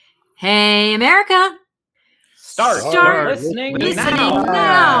Hey, America! Start listening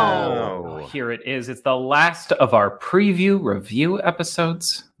now. Oh, here it is. It's the last of our preview review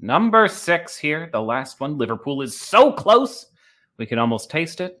episodes. Number 6 here, the last one. Liverpool is so close. We can almost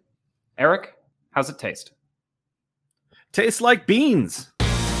taste it. Eric, how's it taste? Tastes like beans.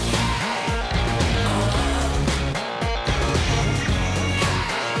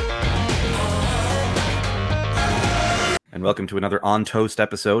 And welcome to another On Toast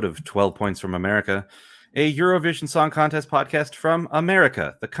episode of 12 Points from America, a Eurovision Song Contest podcast from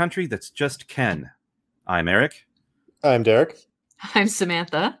America, the country that's just Ken. I'm Eric. I'm Derek. I'm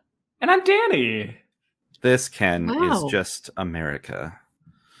Samantha. And I'm Danny. This Ken is just America.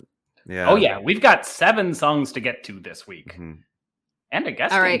 Yeah. Oh, yeah. We've got 7 songs to get to this week. Mm-hmm. And a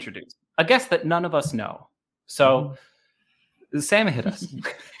guest to introduce. A guest that none of us know. So, Sam, hit us.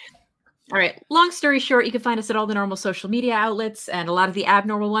 All right. Long story short, you can find us at all the normal social media outlets and a lot of the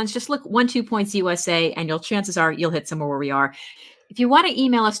abnormal ones. Just look 12 Points USA and chances are you'll hit somewhere where we are. If you want to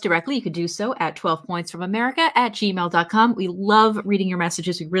email us directly, you could do so at 12pointsfromamerica@gmail.com. We love reading your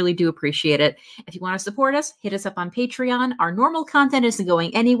messages. We really do appreciate it. If you want to support us, hit us up on Patreon. Our normal content isn't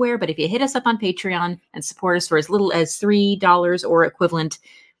going anywhere, but if you hit us up on Patreon and support us for as little as $3 or equivalent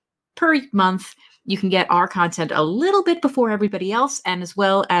per month, you can get our content a little bit before everybody else, and as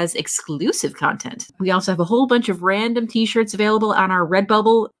well as exclusive content. We also have a whole bunch of random t-shirts available on our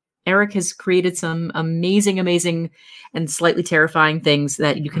Redbubble. Eric has created some amazing, and slightly terrifying things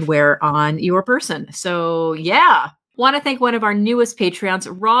that you can wear on your person. So, yeah. Want to thank one of our newest Patreons,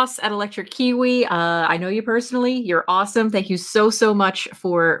 Ross at Electric Kiwi. I know you personally. You're awesome. Thank you so much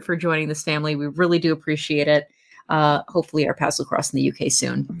for joining this family. We really do appreciate it. Hopefully our paths will cross in the UK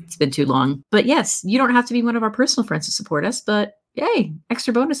soon. It's been too long. But yes, you don't have to be one of our personal friends to support us, but hey,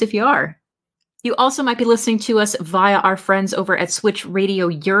 extra bonus if you are. You also might be listening to us via our friends over at Switch Radio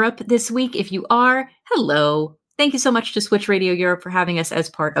Europe this week. If you are, hello. Thank you so much to Switch Radio Europe for having us as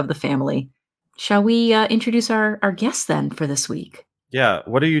part of the family. Shall we introduce our guests then for this week? Yeah.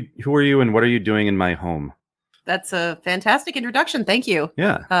 Who are you and what are you doing in my home? That's a fantastic introduction. Thank you.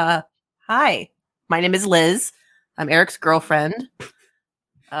 Yeah. Hi, my name is Liz. I'm Eric's girlfriend.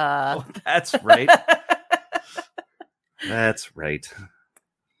 That's right. That's right.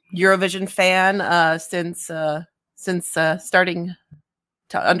 Eurovision fan since starting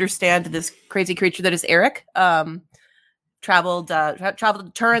to understand this crazy creature that is Eric. Traveled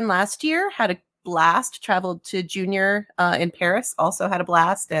to Turin last year, had a blast. Traveled to Junior in Paris, also had a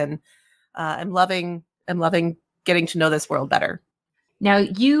blast, and I'm loving getting to know this world better. Now,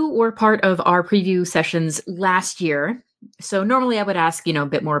 you were part of our preview sessions last year. So normally I would ask, a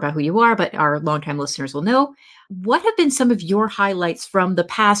bit more about who you are, but our longtime listeners will know. What have been some of your highlights from the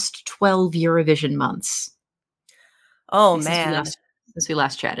past 12 Eurovision months? Oh, man. Since we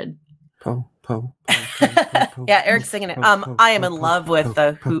last chatted. Po. Yeah, Eric's singing it. I am in love with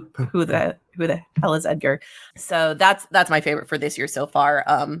the who the hell is Edgar? So that's my favorite for this year so far.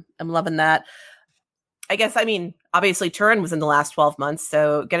 I'm loving that. I guess, obviously Turin was in the last 12 months,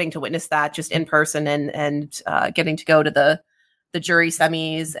 so getting to witness that just in person and getting to go to the jury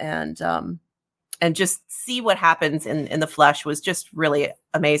semis and just see what happens in the flesh was just really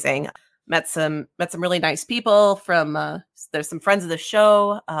amazing. Met some really nice people from there's some friends of the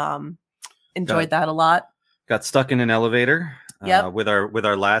show. Enjoyed that a lot. Got stuck in an elevator with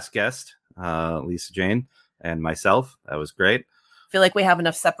our last guest, Lisa Jane, and myself. That was great. Feel like we have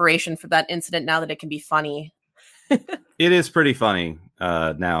enough separation from that incident now that it can be funny. It is pretty funny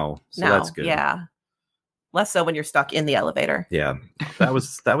now, so that's good. Yeah, less so when you're stuck in the elevator. Yeah, that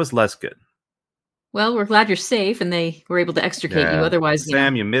was less good. Well, we're glad you're safe and they were able to extricate you. Otherwise,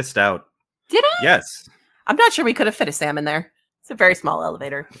 Sam, you missed out. Did I? Yes. I'm not sure we could have fit a Sam in there. It's a very small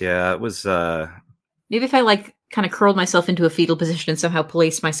elevator. Yeah, it was. Maybe if I kind of curled myself into a fetal position and somehow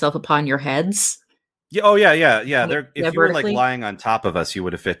placed myself upon your heads. Yeah. Oh, yeah. If you were vertically? lying on top of us, you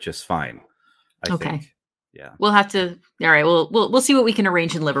would have fit just fine. I think. Yeah. We'll have to. All right. We'll see what we can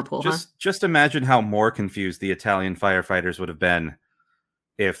arrange in Liverpool. Just imagine how more confused the Italian firefighters would have been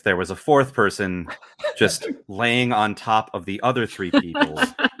if there was a fourth person just laying on top of the other 3 people.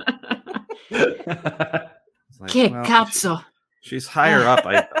 Che cazzo. She's higher up.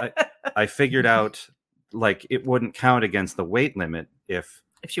 I figured out it wouldn't count against the weight limit if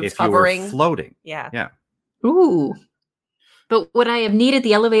she was hovering, you were floating. Yeah. Ooh. But would I have needed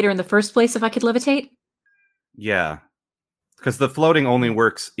the elevator in the first place if I could levitate? Yeah. Because the floating only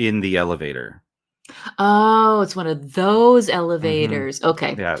works in the elevator. Oh, it's one of those elevators. Mm-hmm.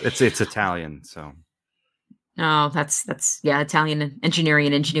 Okay. Yeah, it's Italian, so. Oh, that's Italian engineering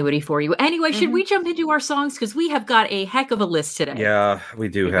and ingenuity for you. Anyway, should we jump into our songs, because we have got a heck of a list today? Yeah, we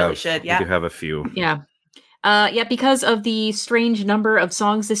do We have. really should, yeah. We do have a few. Yeah. Because of the strange number of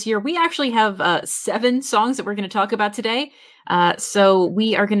songs this year, we actually have 7 songs that we're going to talk about today. So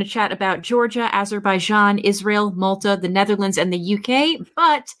we are going to chat about Georgia, Azerbaijan, Israel, Malta, the Netherlands, and the UK.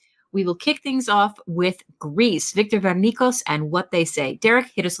 But we will kick things off with Greece, Victor Vernikos, and What They Say. Derek,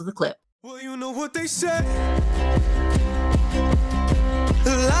 hit us with a clip. Well, you know what they say.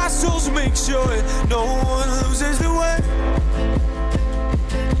 Lost souls make sure no one loses their way.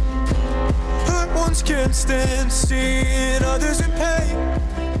 Hurt ones can't stand seeing others in pain.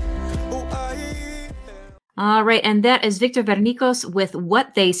 All right, and that is Victor Vernikos with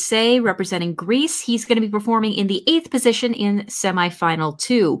What They Say, representing Greece. He's going to be performing in the 8th position in semifinal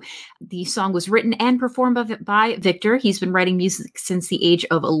 2. The song was written and performed by Victor. He's been writing music since the age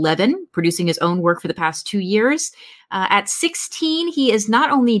of 11, producing his own work for the past 2 years. At 16, he is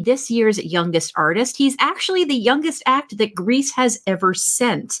not only this year's youngest artist, he's actually the youngest act that Greece has ever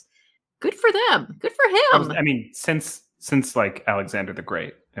sent. Good for them. Good for him. I mean, since like Alexander the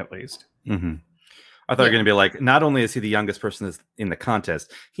Great, at least. Mm-hmm. I thought you were going to be like, not only is he the youngest person in the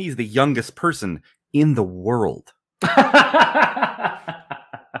contest, he's the youngest person in the world.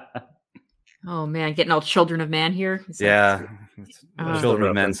 Oh, man, getting all Children of Man here. Yeah. Children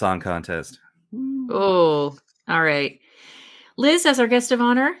of Men song contest. Oh, all right. Liz, as our guest of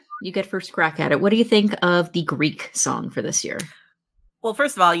honor, you get first crack at it. What do you think of the Greek song for this year? Well,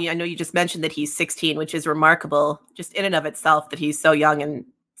 first of all, I know you just mentioned that he's 16, which is remarkable just in and of itself, that he's so young and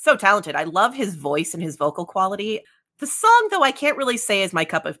so talented. I love his voice and his vocal quality. The song, though, I can't really say is my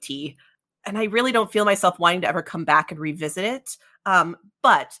cup of tea. And I really don't feel myself wanting to ever come back and revisit it.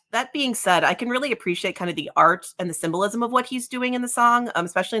 But that being said, I can really appreciate kind of the art and the symbolism of what he's doing in the song,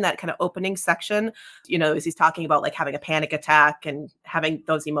 especially in that kind of opening section, as he's talking about like having a panic attack and having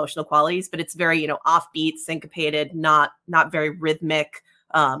those emotional qualities. But it's very, offbeat, syncopated, not very rhythmic,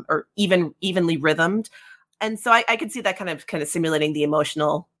 or evenly rhythmed. And so I could see that kind of simulating the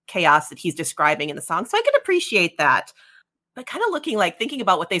emotional chaos that he's describing in the song. So I can appreciate that. But kind of thinking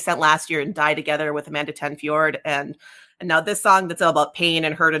about what they sent last year and Die Together with Amanda Tenfjord, and now this song that's all about pain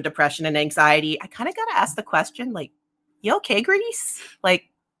and hurt and depression and anxiety, I kind of got to ask the question, like, you okay, Greece? Like,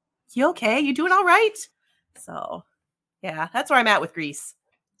 you okay? You doing all right? So, yeah, that's where I'm at with Greece.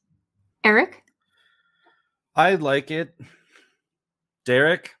 Eric? I like it.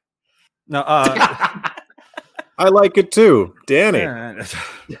 Derek? No, I like it too. Danny.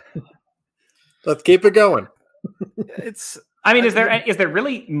 Let's keep it going. Is there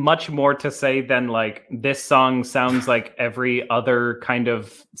really much more to say than like this song sounds like every other kind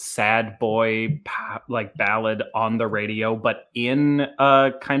of sad boy like ballad on the radio, but in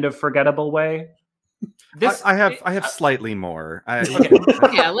a kind of forgettable way? I have slightly more. Let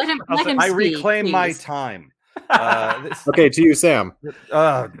him I speak, reclaim please. my time. Okay, to you, Sam.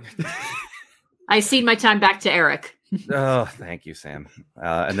 I cede my time back to Eric. Oh, thank you, Sam.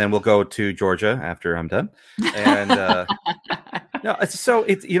 And then we'll go to Georgia after I'm done. And no, so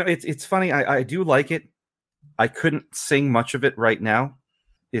it's funny. I do like it. I couldn't sing much of it right now.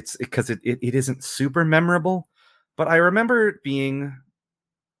 It's because it isn't super memorable, but I remember being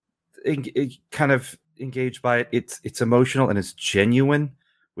kind of engaged by it. It's emotional and it's genuine.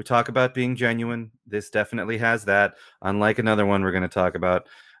 We talk about being genuine. This definitely has that. Unlike another one we're going to talk about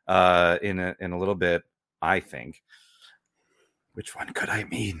in a little bit, I think. Which one could I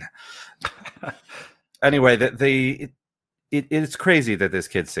mean? Anyway, it's crazy that this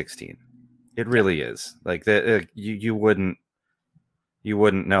kid's 16. It really is. Like you wouldn't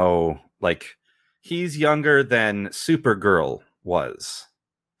know. Like he's younger than Supergirl was.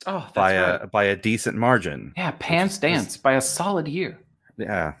 Oh, that's by right. by a decent margin. Yeah, Pants Dance by a solid year.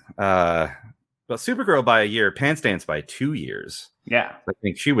 Yeah. But Supergirl by a year, Pants Dance by 2 years. Yeah. I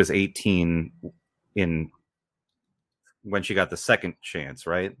think she was 18 when she got the second chance,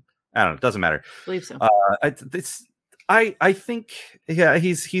 right? I don't know. It doesn't matter. I believe so. I think, yeah,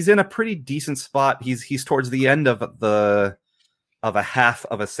 he's in a pretty decent spot. He's towards the end of a half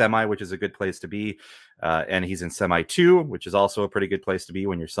of a semi, which is a good place to be. And he's in semi 2, which is also a pretty good place to be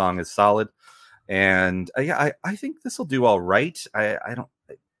when your song is solid. And I think this will do all right.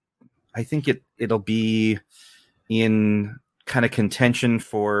 I think it'll be in kind of contention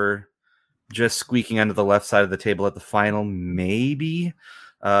for just squeaking under the left side of the table at the final, maybe.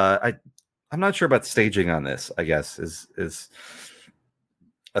 I'm not sure about staging on this. I guess is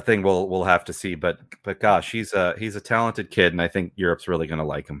a thing we'll have to see. But gosh, he's a talented kid, and I think Europe's really going to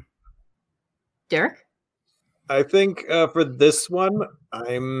like him. Derek? I think for this one,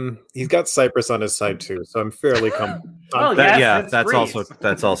 he's got Cypress on his side too, so I'm fairly comfortable. Well,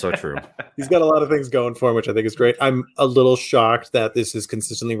 that's also true. He's got a lot of things going for him, which I think is great. I'm a little shocked that this is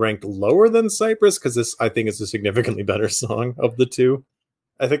consistently ranked lower than Cypress, because this, I think, is a significantly better song of the two.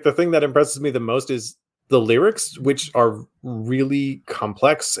 I think the thing that impresses me the most is the lyrics, which are really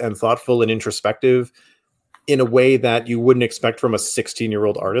complex and thoughtful and introspective in a way that you wouldn't expect from a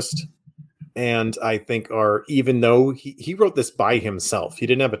 16-year-old artist. And I think even though he wrote this by himself, he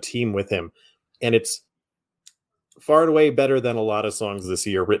didn't have a team with him. And it's far and away better than a lot of songs this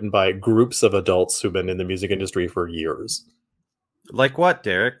year written by groups of adults who've been in the music industry for years. Like what,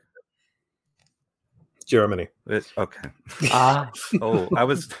 Derek? Germany. Okay. Oh,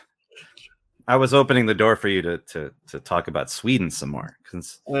 I was opening the door for you to talk about Sweden some more,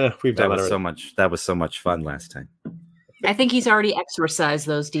 because we've done that was so much fun last time. I think he's already exorcised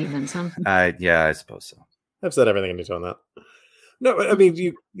those demons, huh? Yeah, I suppose so. I've said everything I need to on that. No, I mean,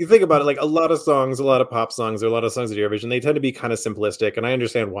 you think about it, like a lot of songs, a lot of pop songs, or a lot of songs at Eurovision, they tend to be kind of simplistic, and I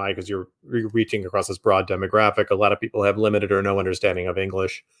understand why, because you're reaching across this broad demographic. A lot of people have limited or no understanding of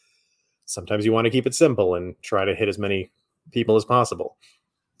English. Sometimes you want to keep it simple and try to hit as many people as possible.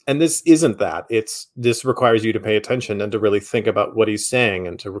 And this isn't that. This requires you to pay attention and to really think about what he's saying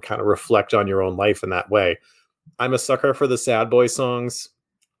and to kind of reflect on your own life in that way. I'm a sucker for the sad boy songs.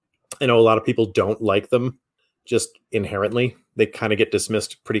 I know a lot of people don't like them just inherently. They kind of get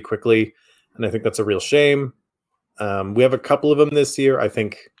dismissed pretty quickly. And I think that's a real shame. We have a couple of them this year. I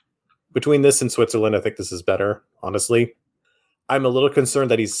think between this and Switzerland, I think this is better, honestly. I'm a little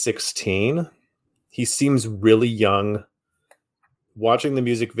concerned that he's 16. He seems really young. Watching the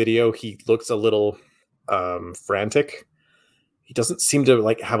music video, he looks a little frantic. He doesn't seem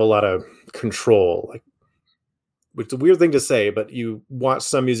to have a lot of control. Which is a weird thing to say, but you watch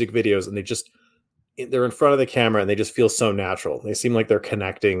some music videos and they're in front of the camera and they just feel so natural. They seem like they're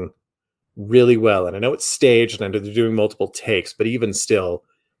connecting really well. And I know it's staged and they're doing multiple takes, but even still,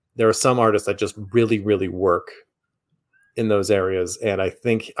 there are some artists that just really, really work in those areas. And I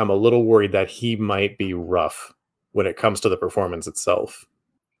think I'm a little worried that he might be rough when it comes to the performance itself.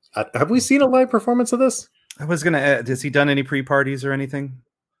 Have we seen a live performance of this? I was going to add, has he done any pre-parties or anything?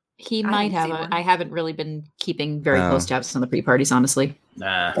 He might have. I haven't really been keeping very close tabs on the pre-parties, honestly.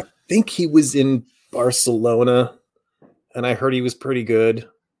 I think he was in Barcelona, and I heard he was pretty good.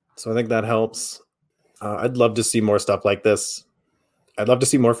 So I think that helps. I'd love to see more stuff like this. I'd love to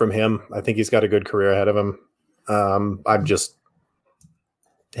see more from him. I think he's got a good career ahead of him. I'm just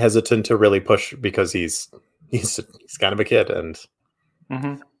hesitant to really push because he's kind of a kid, and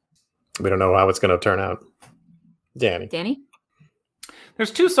we don't know how it's going to turn out. Danny? There's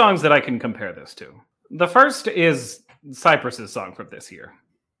two songs that I can compare this to. The first is Cypress's song from this year.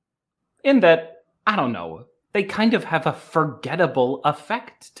 In that, I don't know, they kind of have a forgettable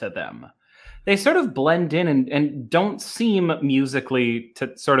effect to them. They sort of blend in and don't seem musically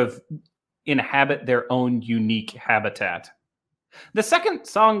to sort of inhabit their own unique habitat. The second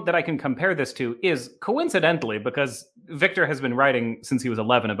song that I can compare this to is, coincidentally, because Victor has been writing since he was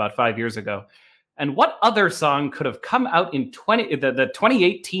 11, about 5 years ago. And what other song could have come out in the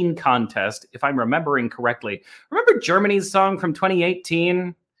 2018 contest, if I'm remembering correctly? Remember Germany's song from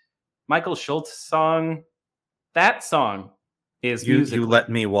 2018? Michael Schultz's song? That song is You Let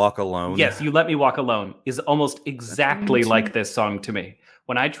Me Walk Alone. Yes, You Let Me Walk Alone is almost exactly like this song to me.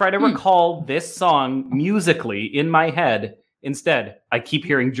 When I try to recall this song musically in my head, instead, I keep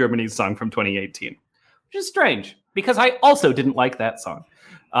hearing Germany's song from 2018, which is strange because I also didn't like that song.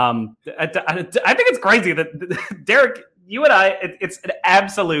 I think it's crazy that Derek, you and I, it's an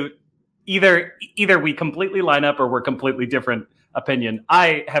absolute either we completely line up or we're completely different opinion.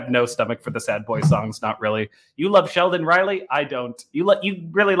 I have no stomach for the sad boy songs, not really. You love Sheldon Riley, I don't. You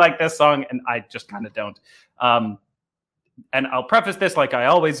really like this song, and I just kind of don't. And I'll preface this like I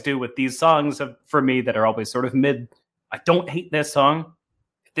always do with these songs for me that are always sort of mid. I don't hate this song.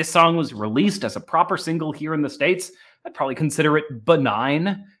 If this song was released as a proper single here in the States, I'd probably consider it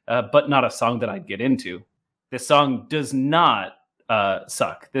benign, but not a song that I'd get into. This song does not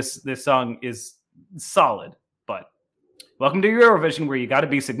suck. This song is solid, but welcome to Eurovision, where you got to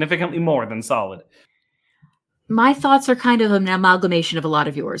be significantly more than solid. My thoughts are kind of an amalgamation of a lot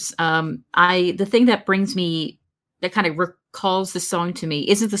of yours. The thing that brings me, that kind of recalls the song to me,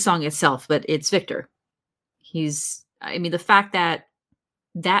 isn't the song itself, but it's Victor. The fact that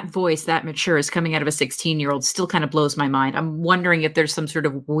voice, that mature, is coming out of a 16-year-old still kind of blows my mind. I'm wondering if there's some sort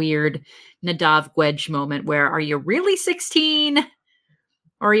of weird Nadav Gwedge moment where, are you really 16?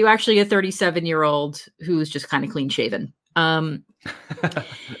 Or are you actually a 37-year-old who's just kind of clean shaven?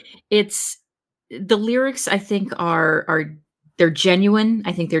 the lyrics, I think, are they're genuine.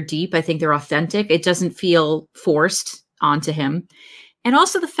 I think they're deep. I think they're authentic. It doesn't feel forced onto him. And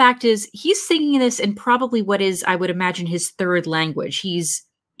also the fact is he's singing this in probably what is, I would imagine, his third language. He's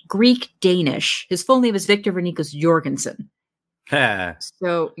Greek Danish. His full name is Victor Vernikos Jorgensen.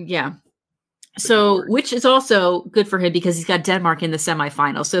 So, yeah. So, which is also good for him because he's got Denmark in the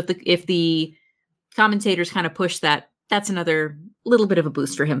semifinal. So if the commentators kind of push that, that's another little bit of a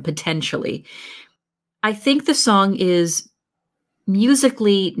boost for him, potentially. I think the song is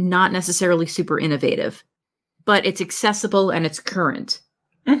musically not necessarily super innovative, but it's accessible and it's current.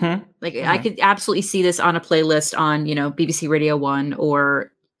 Mm-hmm. Like I could absolutely see this on a playlist on, BBC Radio 1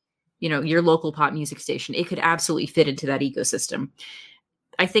 or, your local pop music station. It could absolutely fit into that ecosystem.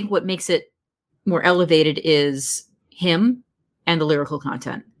 I think what makes it more elevated is him and the lyrical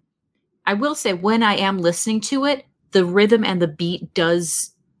content. I will say when I am listening to it, the rhythm and the beat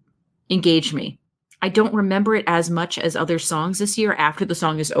does engage me. I don't remember it as much as other songs this year after the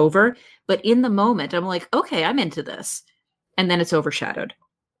song is over, but in the moment, I'm like, okay, I'm into this. And then it's overshadowed.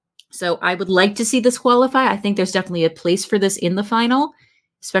 So I would like to see this qualify. I think there's definitely a place for this in the final,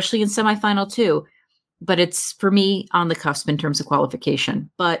 especially in semifinal too. But it's, for me, on the cusp in terms of qualification.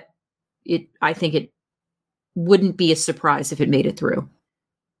 But I think it wouldn't be a surprise if it made it through.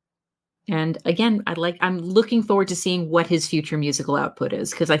 And again, I'm looking forward to seeing what his future musical output is,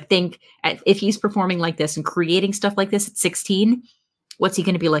 because I think if he's performing like this and creating stuff like this at 16, what's he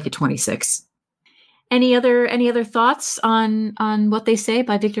going to be like at 26? Any other thoughts on what they say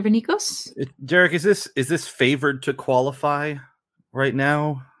by Victor Vernikos? Derek, is this favored to qualify right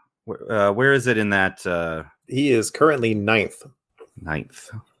now? Where is it in that? He is currently ninth. Ninth.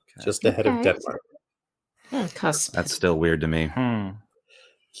 Okay. Just ahead of Denmark. Cusp. That's still weird to me.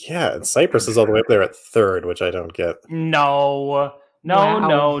 Yeah, and Cyprus is all the way up there at third, which I don't get. No.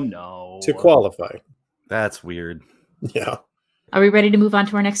 To qualify. That's weird. Yeah. Are we ready to move on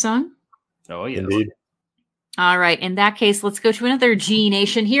to our next song? Oh, yes. Indeed. All right. In that case, let's go to another G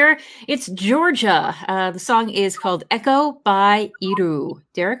nation here. It's Georgia. The song is called Echo by Iru.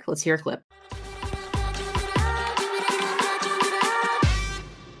 Derek, let's hear a clip.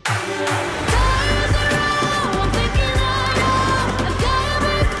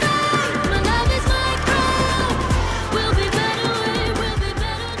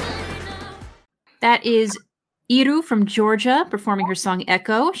 That is Iru from Georgia performing her song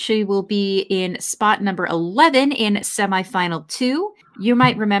Echo. She will be in spot number 11 in semifinal 2. You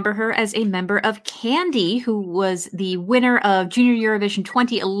might remember her as a member of Candy, who was the winner of Junior Eurovision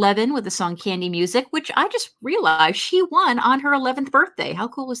 2011 with the song Candy Music, which I just realized she won on her 11th birthday. How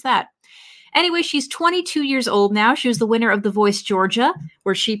cool was that? Anyway, she's 22 years old now. She was the winner of The Voice Georgia,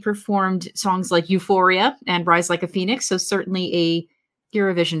 where she performed songs like Euphoria and Rise Like a Phoenix, so certainly a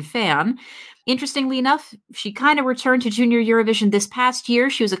Eurovision fan. Interestingly enough, she kind of returned to Junior Eurovision this past year.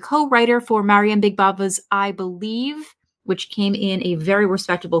 She was a co-writer for Mariam Bigbaba's I Believe, which came in a very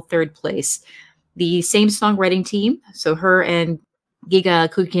respectable third place. The same songwriting team, so her and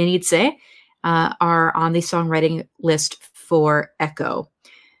Giga Kukinidze, are on the songwriting list for Echo.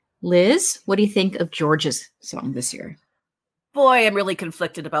 Liz, what do you think of Georgia's song this year? Boy, I'm really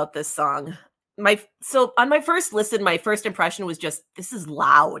conflicted about this song. So on my first listen, my first impression was just, this is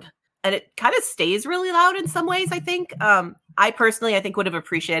loud. And it kind of stays really loud in some ways, I think. I personally think would have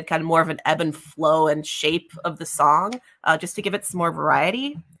appreciated kind of more of an ebb and flow and shape of the song, just to give it some more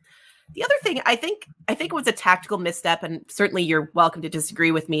variety. The other thing, I think it was a tactical misstep, and certainly you're welcome to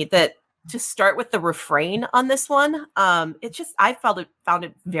disagree with me, that to start with the refrain on this one, I found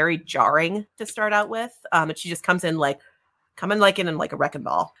it very jarring to start out with. And she just comes in like a wrecking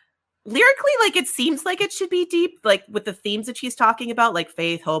ball. Lyrically, like, it seems like it should be deep, like with the themes that she's talking about, like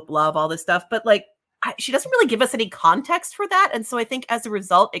faith, hope, love, all this stuff. But like, she doesn't really give us any context for that. And so I think as a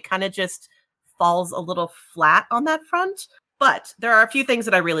result, it kind of just falls a little flat on that front. But there are a few things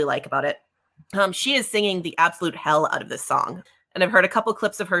that I really like about it. She is singing the absolute hell out of this song. And I've heard a couple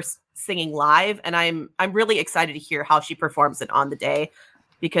clips of her singing live, and I'm really excited to hear how she performs it on the day,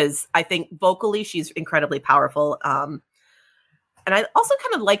 because I think vocally she's incredibly powerful. And I also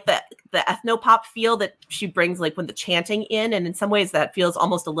kind of like the ethno-pop feel that she brings, like when the chanting in, and in some ways that feels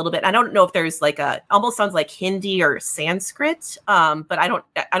almost a little bit, I don't know if there's like almost sounds like Hindi or Sanskrit, but I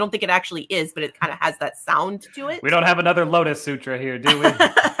don't think it actually is, but it kind of has that sound to it. We don't have another Lotus Sutra here, do we?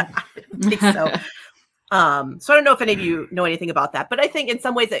 I think so. So I don't know if any of you know anything about that, but I think in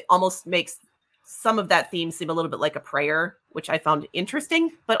some ways it almost makes some of that theme seem a little bit like a prayer, which I found interesting,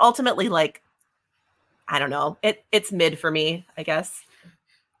 but ultimately, like, I don't know. It's mid for me, I guess.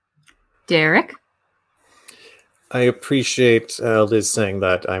 Derek? I appreciate Liz saying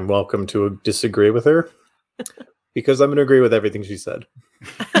that I'm welcome to disagree with her because I'm going to agree with everything she said.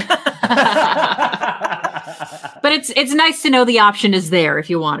 But it's nice to know the option is there if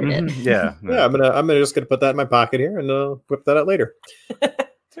you wanted it. Yeah. Yeah, I'm just gonna put that in my pocket here and whip that out later.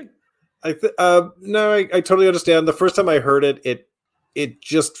 I totally understand. The first time I heard it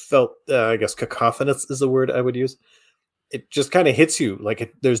just felt I guess cacophonous is the word I would use. It just kind of hits you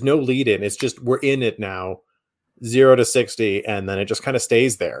like there's no lead in. It's just we're in it now, 0 to 60, and then it just kind of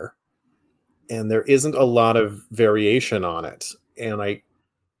stays there, and there isn't a lot of variation on it. And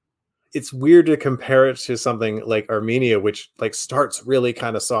it's weird to compare it to something like Armenia, which like starts really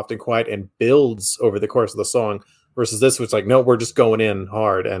kind of soft and quiet and builds over the course of the song, versus this, which like, no, we're just going in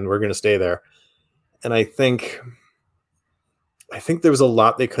hard and we're going to stay there. And I think there was a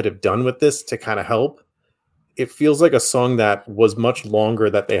lot they could have done with this to kind of help. It feels like a song that was much longer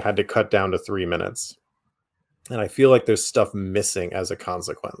that they had to cut down to 3 minutes. And I feel like there's stuff missing as a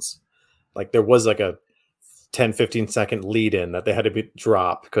consequence. Like there was like a 10, 15 second lead in that they had to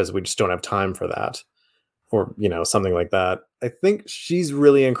drop because we just don't have time for that. Or, something like that. I think she's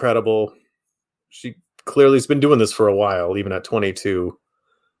really incredible. She clearly has been doing this for a while, even at 22.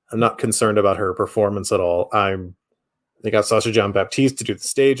 I'm not concerned about her performance at all. They got Sasha Jean-Baptiste to do the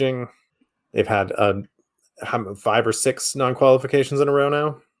staging. They've had 5 or 6 non-qualifications in a row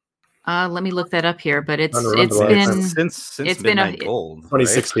now. Let me look that up here, but it's been since Midnight Gold,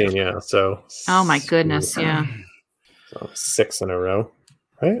 2016, right? Yeah. So oh my goodness, yeah. So 6 in a row,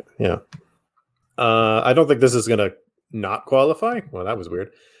 right? Yeah. I don't think this is gonna not qualify. Well, that was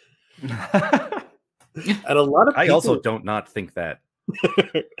weird. And a lot of I also don't not think that.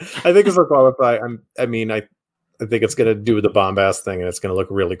 I think this will qualify. I think it's gonna do the bombast thing, and it's gonna look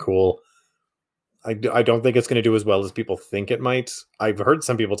really cool. I don't think it's going to do as well as people think it might. I've heard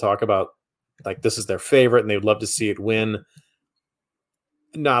some people talk about like this is their favorite and they'd love to see it win.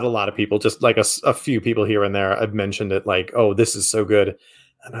 Not a lot of people, just like a few people here and there have mentioned it like, oh, this is so good.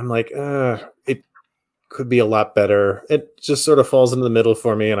 And I'm like, it could be a lot better. It just sort of falls into the middle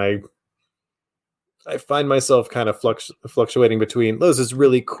for me. And I find myself kind of fluctuating between, this is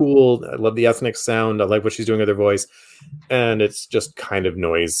really cool. I love the ethnic sound. I like what she's doing with her voice. And it's just kind of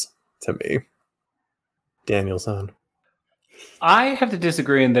noise to me. Daniel-san. I have to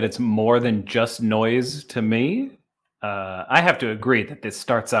disagree in that it's more than just noise to me. I have to agree that this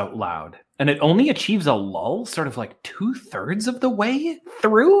starts out loud and it only achieves a lull sort of like 2/3 of the way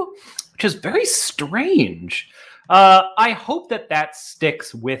through, which is very strange. I hope that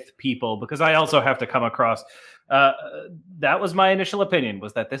sticks with people because I also have to come across, that was my initial opinion,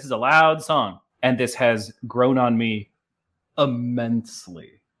 was that this is a loud song and this has grown on me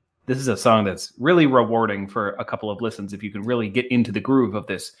immensely. This is a song that's really rewarding for a couple of listens if you can really get into the groove of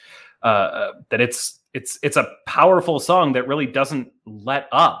this. That it's a powerful song that really doesn't let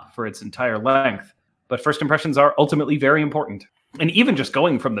up for its entire length. But first impressions are ultimately very important. And even just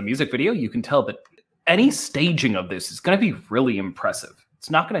going from the music video, you can tell that any staging of this is going to be really impressive.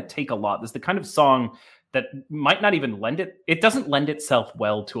 It's not going to take a lot. This is the kind of song that might not even it doesn't lend itself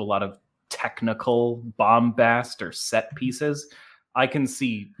well to a lot of technical bombast or set pieces. I can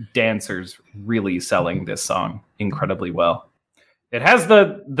see dancers really selling this song incredibly well. It has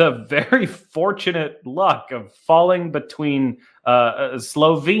the very fortunate luck of falling between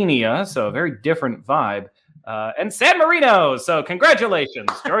Slovenia, so a very different vibe, and San Marino. So congratulations,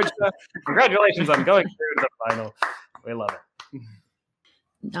 Georgia. Congratulations on going through the final. We love it.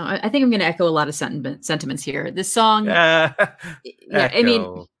 No, I think I'm going to echo a lot of sentiments here. This song, I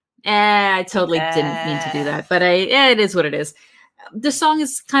totally didn't mean to do that, but it is what it is. The song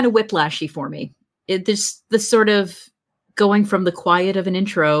is kind of whiplashy for me. There's the sort of going from the quiet of an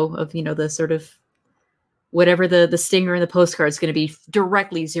intro of, the sort of whatever the stinger and the postcard is going to be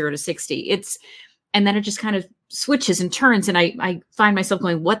directly 0 to 60. And then it just kind of switches and turns. And I find myself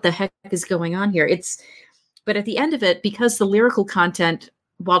going, what the heck is going on here? But at the end of it, because the lyrical content,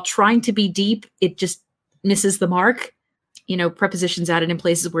 while trying to be deep, it just misses the mark. Prepositions added in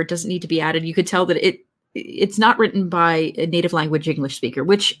places where it doesn't need to be added. You could tell that it's not written by a native language English speaker,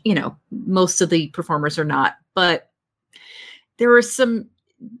 which, most of the performers are not, but there was some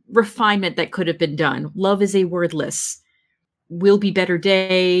refinement that could have been done. Love is a wordless, will be better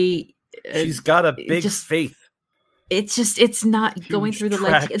day. She's got a big faith. It's not huge going through the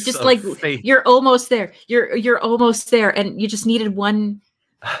like, it's just like faith. You're almost there. You're almost there. And you just needed one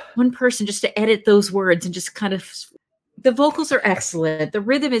person just to edit those words and just kind of, the vocals are excellent. The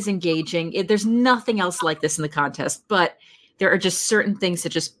rhythm is engaging. There's nothing else like this in the contest, but there are just certain things that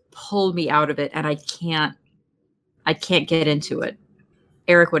just pull me out of it. And I can't get into it.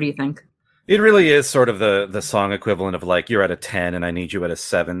 Eric, what do you think? It really is sort of the song equivalent of like you're at a 10 and I need you at a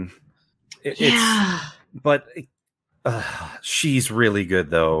 7. But she's really good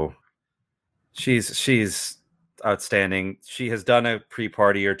though. She's outstanding. She has done a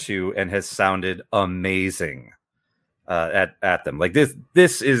pre-party or two and has sounded amazing at them. Like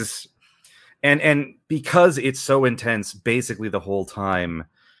this is and because it's so intense basically the whole time,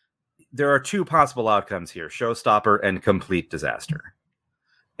 there are two possible outcomes here: showstopper and complete disaster.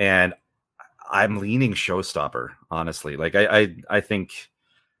 And I'm leaning showstopper, honestly. Like I think,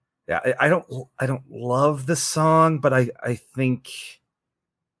 yeah, I don't love the song, but I think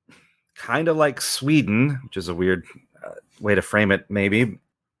kind of like Sweden, which is a weird way to frame it. Maybe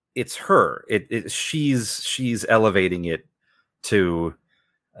it's her. She's elevating it to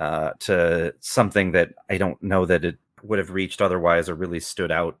something that I don't know that it would have reached otherwise or really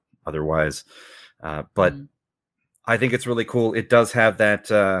stood out otherwise. But I think it's really cool. It does have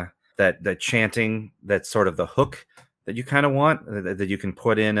that chanting, that's sort of the hook that you kind of want, that you can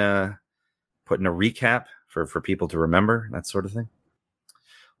put in a recap for people to remember, that sort of thing.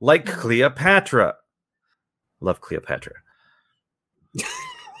 Like Cleopatra. Love Cleopatra.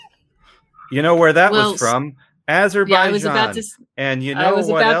 You know where that was from? Azerbaijan. Yeah, I was about to, and you know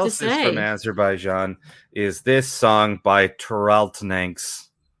what else is from Azerbaijan is this song by Taraltananks.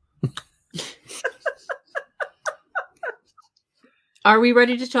 Are we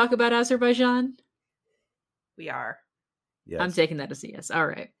ready to talk about Azerbaijan? We are. Yes. I'm taking that as a yes. All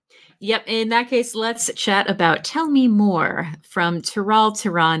right. Yep. In that case, let's chat about Tell Me More from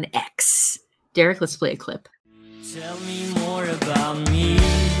Taral X. Derek, let's play a clip. Tell me more about me.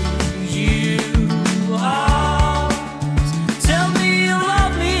 You are. Tell me you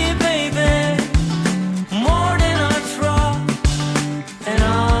love me, baby. More than I try. And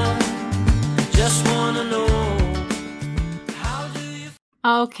I just want to know.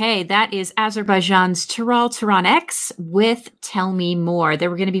 Okay, that is Azerbaijan's Taral X with Tell Me More. They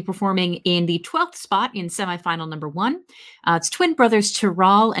were going to be performing in the 12th spot in semifinal number 1. It's twin brothers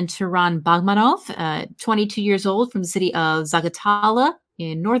Taral and Turan Bagmanov, 22 years old, from the city of Zagatala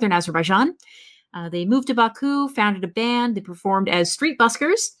in northern Azerbaijan. They moved to Baku, founded a band. They performed as street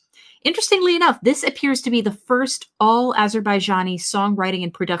buskers. Interestingly enough, this appears to be the first all-Azerbaijani songwriting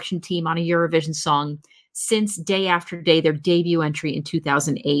and production team on a Eurovision song since Day After Day, their debut entry in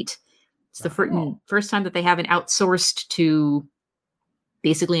 2008. It's the first time that they haven't outsourced to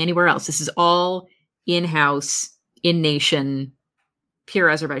basically anywhere else. This is all in-house, in-nation, pure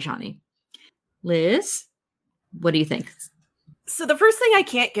Azerbaijani. Liz, what do you think? So the first thing I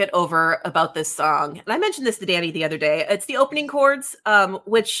can't get over about this song, and I mentioned this to Danny the other day, it's the opening chords, and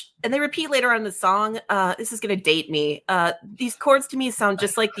they repeat later on in the song. This is going to date me. These chords to me sound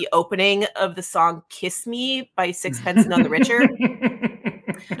just like the opening of the song Kiss Me by Sixpence None the Richer.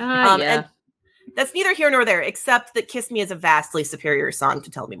 Yeah. And that's neither here nor there, except that Kiss Me is a vastly superior song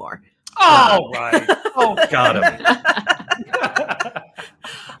to Tell Me More. Oh, right. Oh, got him.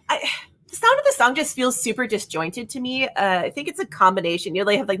 The sound of the song just feels super disjointed to me. I think it's a combination.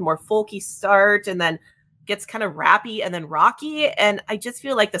 They have like more folky start and then gets kind of rappy and then rocky. And I just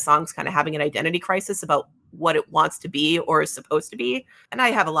feel like the song's kind of having an identity crisis about what it wants to be or is supposed to be. And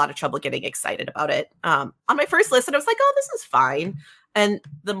I have a lot of trouble getting excited about it. On my first listen, I was like, oh, this is fine. And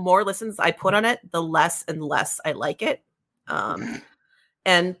the more listens I put on it, the less and less I like it. And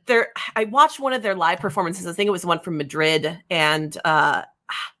I watched one of their live performances. I think it was the one from Madrid. And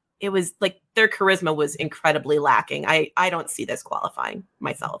it was like their charisma was incredibly lacking. I don't see this qualifying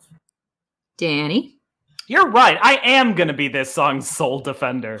myself. Danny? You're right. I am going to be this song's sole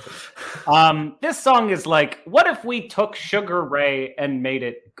defender. This song is like, what if we took Sugar Ray and made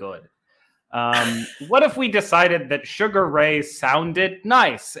it good? What if we decided that Sugar Ray sounded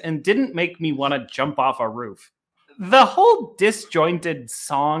nice and didn't make me want to jump off a roof? The whole disjointed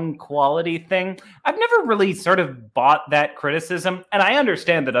song quality thing, I've never really sort of bought that criticism. And I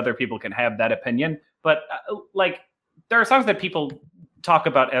understand that other people can have that opinion. But like, there are songs that people talk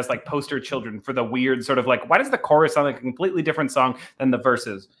about as like poster children for the weird sort of like, why does the chorus sound like a completely different song than the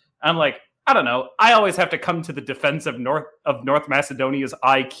verses? I'm like, I don't know. I always have to come to the defense of North Macedonia's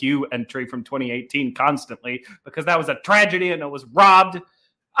IQ entry from 2018 constantly, because that was a tragedy and it was robbed.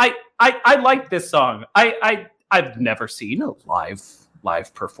 I like this song. I've never seen a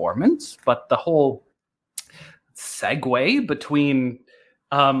live performance, but the whole segue between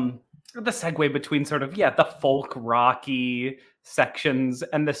sort of, the folk rocky sections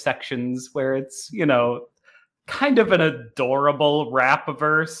and the sections where it's, kind of an adorable rap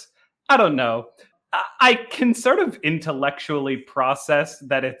verse. I don't know. I can sort of intellectually process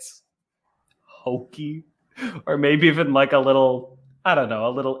that it's hokey or maybe even like a little I don't know, a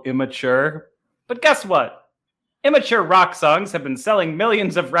little immature. But guess what? Immature rock songs have been selling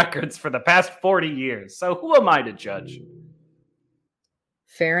millions of records for the past 40 years. So who am I to judge?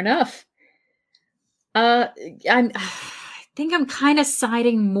 Fair enough. I think I'm kind of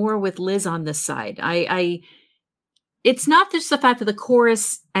siding more with Liz on this side. It's not just the fact that the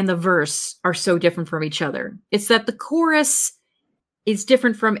chorus and the verse are so different from each other. It's that the chorus is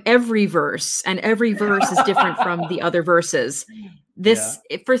different from every verse, and every verse is different from the other verses. This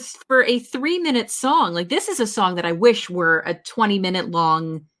for a 3-minute song, like this is a song that I wish were a 20-minute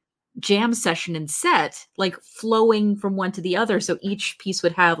long jam session and set, like flowing from one to the other, so each piece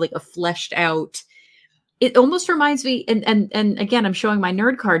would have like a fleshed out. It almost reminds me, and again, I'm showing my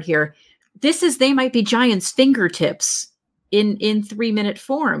nerd card here. This is They Might Be Giants' Fingertips in 3-minute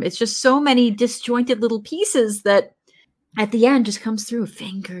form. It's just so many disjointed little pieces that at the end just comes through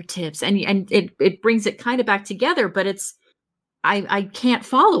fingertips, and it brings it kind of back together, but it's I can't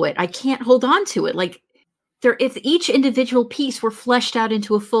follow it. I can't hold on to it. Like if each individual piece were fleshed out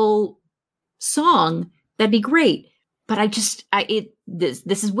into a full song, that'd be great. But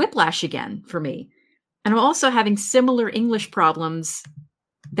this is whiplash again for me. And I'm also having similar English problems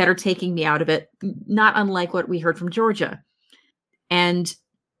that are taking me out of it, not unlike what we heard from Georgia. And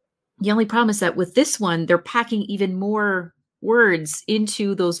the only problem is that with this one, they're packing even more words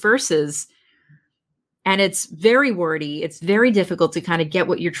into those verses. And it's very wordy. It's very difficult to kind of get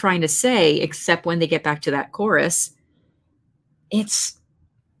what you're trying to say, except when they get back to that chorus. It's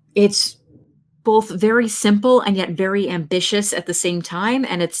both very simple and yet very ambitious at the same time.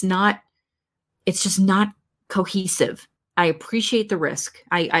 And it's just not cohesive. I appreciate the risk.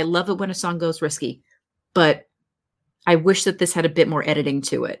 I love it when a song goes risky, but I wish that this had a bit more editing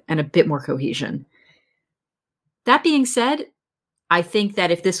to it and a bit more cohesion. That being said, I think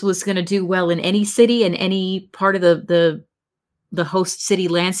that if this was going to do well in any city and any part of the host city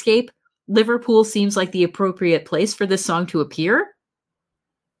landscape, Liverpool seems like the appropriate place for this song to appear.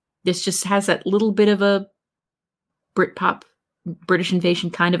 This just has that little bit of a Britpop, British invasion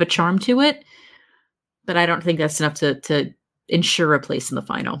kind of a charm to it. But I don't think that's enough to ensure a place in the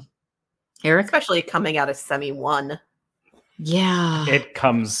final. Eric? Especially coming out of semi 1. Yeah. It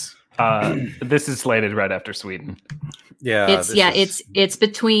comes this is slated right after Sweden. Yeah. It's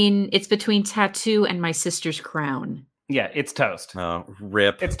between Tattoo and My Sister's Crown. Yeah, it's toast. Oh,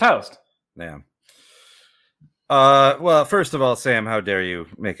 rip. It's toast. Yeah. Well, first of all, Sam, how dare you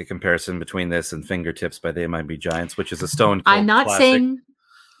make a comparison between this and Fingertips by They Might Be Giants, which is a Stone Cold I'm not classic. saying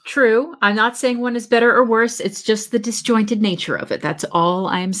true. I'm not saying one is better or worse. It's just the disjointed nature of it. That's all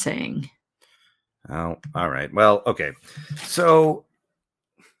I'm saying. Oh, all right. Well, okay. So,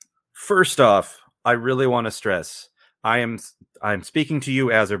 first off, I really want to stress I'm speaking to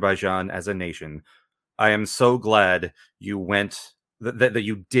you, Azerbaijan, as a nation. I am so glad you went that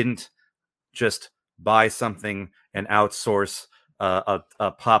you didn't just buy something and outsource a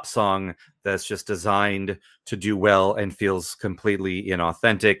pop song that's just designed to do well and feels completely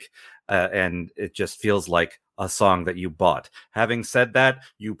inauthentic, and it just feels like a song that you bought. Having said that,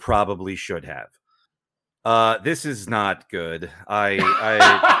 you probably should have. This is not good.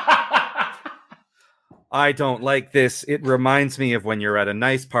 I don't like this. It reminds me of when you're at a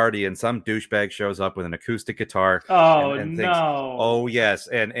nice party and some douchebag shows up with an acoustic guitar. and thinks, oh yes,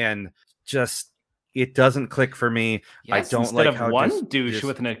 and just it doesn't click for me. Yes, I don't instead like of how one douche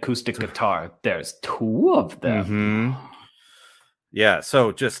with an acoustic guitar, there's two of them. Mm-hmm. Yeah,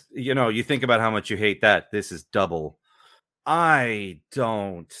 so just you think about how much you hate that. This is double. I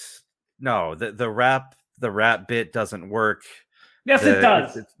don't. No, the rap bit doesn't work. Yes, it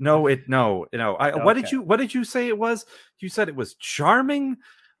does. No. Okay. What did you say it was? You said it was charming.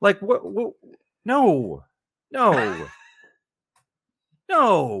 Like what? No. I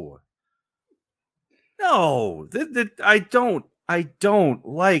don't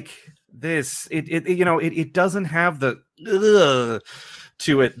like this. It doesn't have the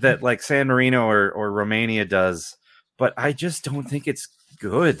to it that like San Marino or Romania does. But I just don't think it's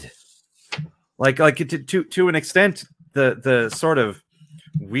good. Like to an extent, the sort of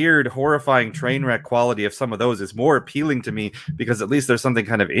weird, horrifying train wreck quality of some of those is more appealing to me because at least there's something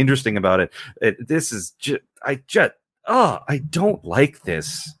kind of interesting about it. This is I don't like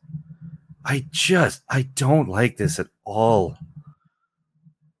this. I don't like this at all.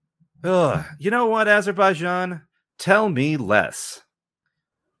 You know what, Azerbaijan? Tell me less.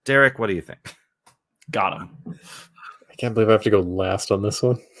 Derek, what do you think? Got him. I can't believe I have to go last on this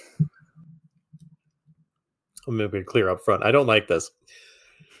one. I'm going to be clear up front. I don't like this.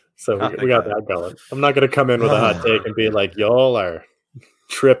 So we got that going. I'm not going to come in with a hot take and be like, y'all are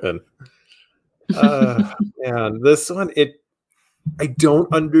tripping. And this one, I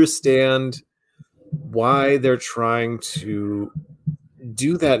don't understand why they're trying to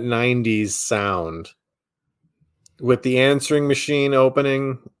do that 90s sound with the answering machine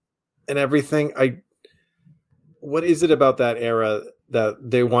opening and everything. What is it about that era that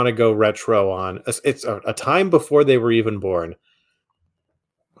they want to go retro on? It's a time before they were even born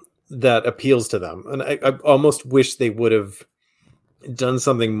that appeals to them. And I almost wish they would have done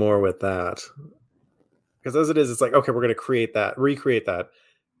something more with that. Because as it is, it's like, okay, we're going to recreate that,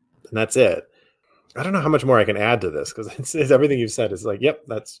 and that's it. I don't know how much more I can add to this, because it's everything you've said is like, yep,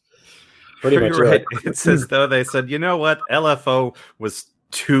 that's pretty much right. it. It's as though they said, you know what? LFO was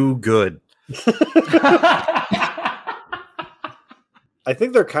too good. I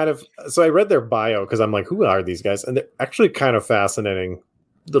think they're kind of... So I read their bio, because I'm like, who are these guys? And they're actually kind of fascinating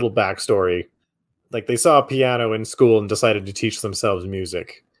little backstory. Like, they saw a piano in school and decided to teach themselves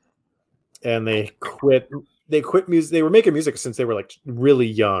music. And they quit music. They were making music since they were like really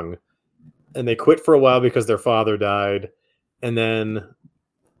young, and they quit for a while because their father died, and then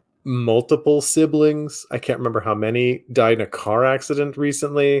multiple siblings, I can't remember how many, died in a car accident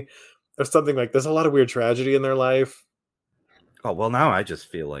recently or something. Like, there's a lot of weird tragedy in their life. Oh, well, now I just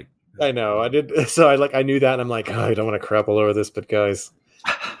feel like... I know, I did. So I knew that, and I'm like, oh, I don't want to crap all over this, but guys,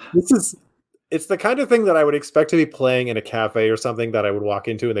 it's the kind of thing that I would expect to be playing in a cafe or something that I would walk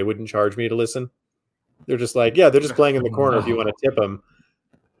into and they wouldn't charge me to listen. They're just like, yeah, they're just playing in the corner if you want to tip them,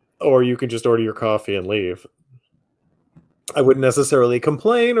 or you can just order your coffee and leave. I wouldn't necessarily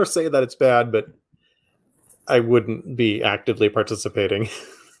complain or say that it's bad, but I wouldn't be actively participating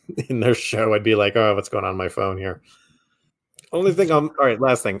in their show. I'd be like, oh, what's going on my phone here? All right,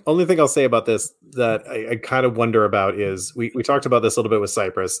 last thing. Only thing I'll say about this that I kind of wonder about is we talked about this a little bit with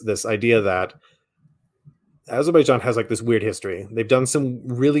Cyprus, this idea that Azerbaijan has like this weird history. They've done some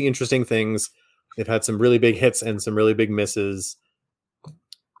really interesting things. They've had some really big hits and some really big misses.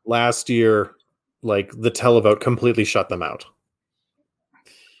 Last year, like, the televote completely shut them out.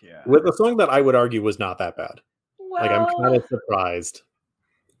 Yeah. With a song that I would argue was not that bad. Well, like, I'm kind of surprised.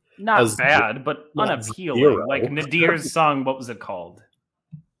 Not bad, but unappealing. Zero. Like Nadir's song, what was it called?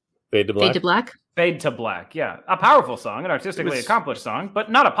 Fade to Black? Fade to Black? Fade to Black, yeah. A powerful song, an artistically accomplished song,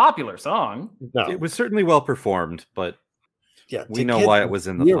 but not a popular song. No. It was certainly well performed, but yeah, we know why it was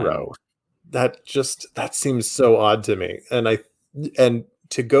in the final. That seems so odd to me. And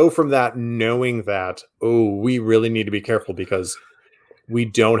to go from that knowing that, oh, we really need to be careful because we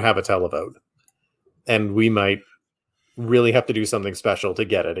don't have a televote. And we might really have to do something special to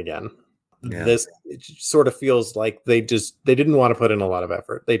get it again. Yeah. It sort of feels like they didn't want to put in a lot of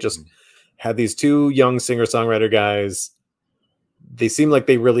effort. They just had these two young singer-songwriter guys. They seem like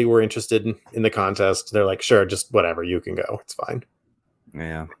they really were interested in the contest. They're like, sure, just whatever, you can go. It's fine.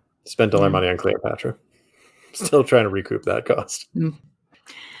 Yeah. Spent all our money on Cleopatra. Still trying to recoup that cost.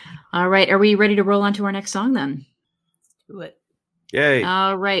 All right. Are we ready to roll on to our next song then? Do it. Yay.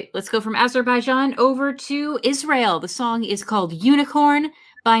 All right. Let's go from Azerbaijan over to Israel. The song is called Unicorn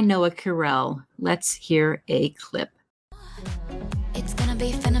by Noah Kirel. Let's hear a clip. It's gonna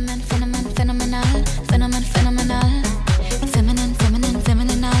be phenomenal, phenomenal, phenomenal, phenomenal, feminine,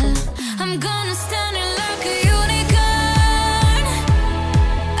 phenomenal. I'm gonna stand it like a unicorn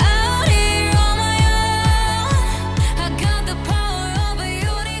out here on my own. I got the power of a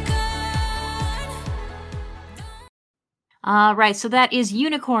unicorn. All right, so that is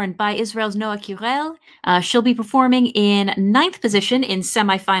Unicorn by Israel's Noah Kirel. She'll be performing in 9th position in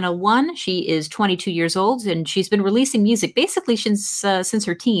semifinal 1. She is 22 years old, and she's been releasing music basically since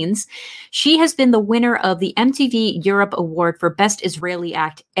her teens. She has been the winner of the MTV Europe Award for Best Israeli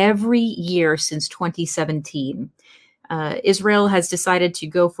Act every year since 2017. Israel has decided to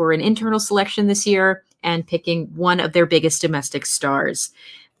go for an internal selection this year and picking one of their biggest domestic stars.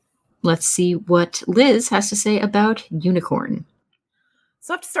 Let's see what Liz has to say about Unicorn.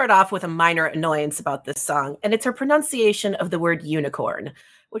 So I have to start off with a minor annoyance about this song, and it's her pronunciation of the word unicorn,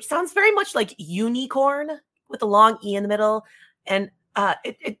 which sounds very much like unicorn with a long E in the middle, and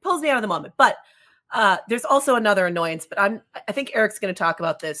it pulls me out of the moment. But there's also another annoyance, but I think Eric's going to talk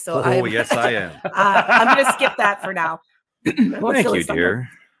about this. So yes, I am. I'm going to skip that for now. Thank you, dear.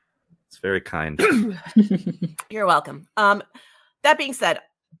 It's very kind. You're welcome. That being said,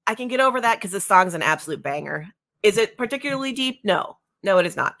 I can get over that because this song's an absolute banger. Is it particularly deep? No, it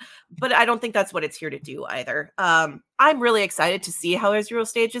is not. But I don't think that's what it's here to do either. I'm really excited to see how Israel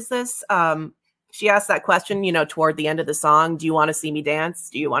stages this. She asked that question, toward the end of the song. Do you want to see me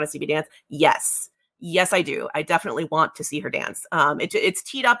dance? Do you want to see me dance? Yes, I do. I definitely want to see her dance. It's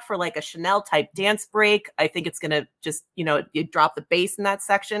teed up for like a Chanel type dance break. I think it's going to just, you drop the bass in that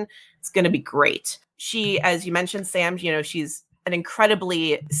section. It's going to be great. She, as you mentioned, Sam, she's an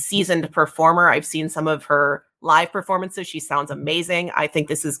incredibly seasoned performer. I've seen some of her live performances. She sounds amazing. I think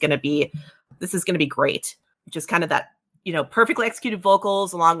this is going to be great. Just kind of that, perfectly executed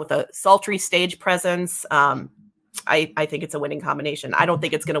vocals along with a sultry stage presence. I think it's a winning combination. I don't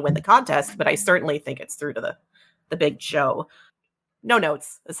think it's going to win the contest, but I certainly think it's through to the big show. No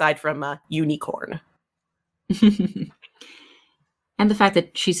notes aside from unicorn. And the fact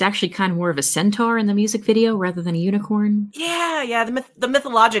that she's actually kind of more of a centaur in the music video rather than a unicorn. Yeah. The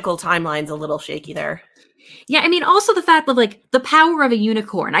mythological timeline's a little shaky there. Yeah, I mean, also the fact of the power of a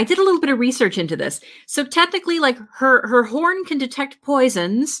unicorn. I did a little bit of research into this. So technically, her horn can detect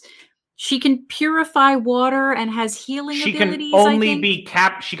poisons. She can purify water and has healing abilities.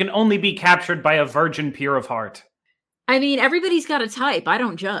 She can only be captured by a virgin pure of heart. I mean, everybody's got a type. I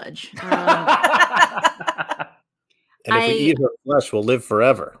don't judge. And if we eat her flesh, we'll live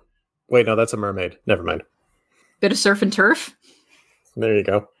forever. Wait, no, that's a mermaid. Never mind. Bit of surf and turf. There you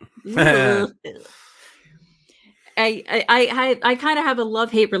go. I kind of have a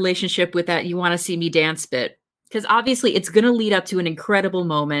love-hate relationship with that "You Want to See Me Dance" bit, because obviously it's going to lead up to an incredible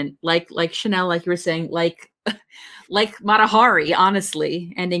moment, like Chanel, like you were saying, like Matahari,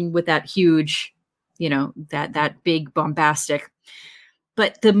 honestly, ending with that huge, that big bombastic.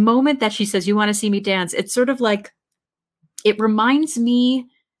 But the moment that she says "You Want to See Me Dance," it's sort of like, it reminds me,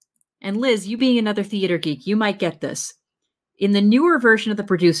 and Liz, you being another theater geek, you might get this. In the newer version of The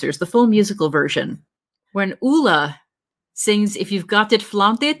Producers, the full musical version, when Ula sings "If You've Got It,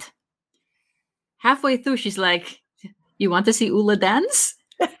 Flaunt It," halfway through she's like, "You want to see Ula dance?"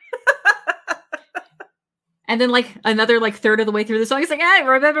 And then another third of the way through the song, it's like, "Hey,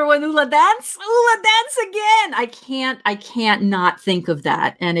 remember when Ula dance? Ula dance again!" I can't not think of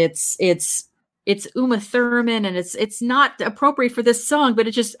that. And it's Uma Thurman, and it's not appropriate for this song, but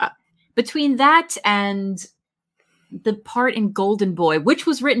it just between that and the part in Golden Boy, which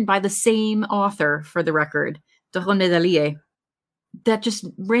was written by the same author, for the record, de René Dallier, that just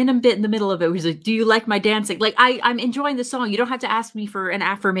random bit in the middle of it was like, "Do you like my dancing?" I'm enjoying the song. You don't have to ask me for an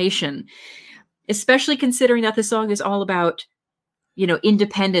affirmation, especially considering that the song is all about,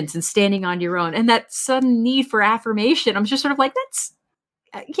 independence and standing on your own, and that sudden need for affirmation. I'm just sort of like, that's,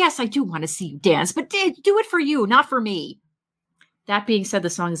 yes, I do want to see you dance, but do it for you, not for me. That being said, the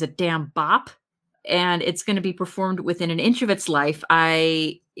song is a damn bop. And it's going to be performed within an inch of its life.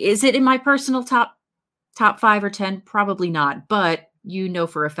 Is it in my personal top 5 or 10? Probably not. But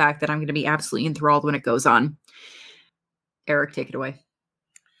for a fact that I'm going to be absolutely enthralled when it goes on. Eric, take it away.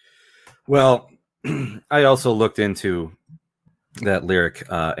 Well, I also looked into that lyric,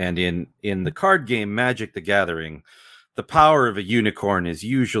 and in the card game Magic the Gathering, the power of a unicorn is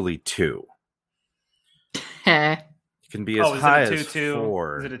usually 2. It can be as high as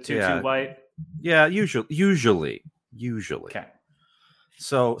 4. Is it a 2/2 white? Yeah, usually. Okay.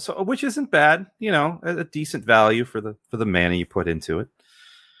 So which isn't bad, a decent value for the mana you put into it.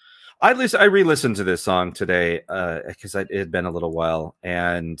 I re-listened to this song today because it had been a little while,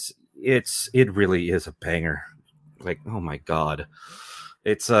 and it really is a banger. Oh my god,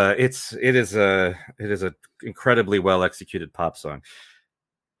 it is a incredibly well executed pop song.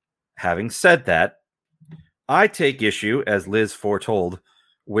 Having said that, I take issue, as Liz foretold,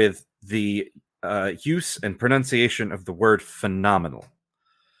 with the use and pronunciation of the word phenomenal.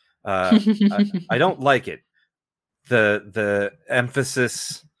 I don't like it. The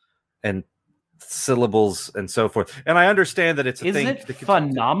emphasis and syllables and so forth. And I understand that it's a thing. Is it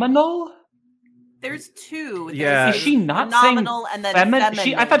phenomenal? There's 2. Yeah. Is she not phenomenal saying and then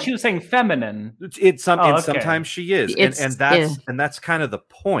feminine? I thought she was saying feminine. Sometimes she is. And that's kind of the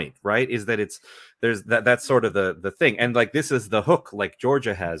point, right? Is that that's sort of the thing. And this is the hook like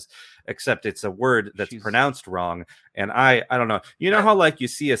Georgia has, except it's a word that's pronounced wrong. And I don't know. You know how you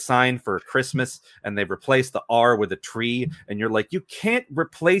see a sign for Christmas and they replace the R with a tree, and you're like, you can't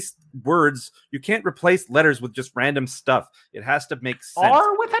replace words. You can't replace letters with just random stuff. It has to make sense.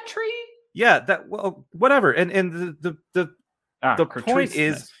 R with a tree? Yeah, whatever. And the point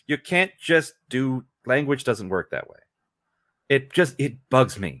is, you can't just do, language doesn't work that way. It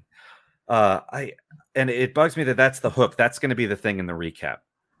bugs me. It bugs me that's the hook. That's going to be the thing in the recap.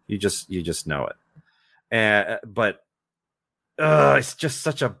 You just know it. But it's just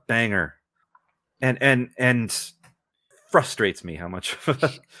such a banger, and frustrates me how much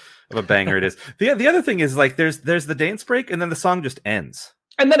of a banger it is. The other thing is there's the dance break, and then the song just ends.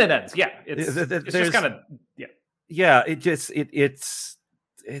 And then it ends. Yeah, it's just kind of yeah. It's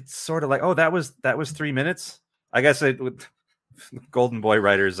sort of like, oh, that was 3 minutes. I guess with Golden Boy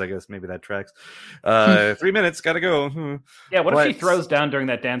writers, I guess maybe that tracks. 3 minutes, gotta go. Yeah. What if she throws down during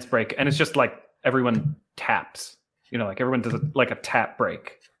that dance break and it's just like everyone taps? Like everyone does like a tap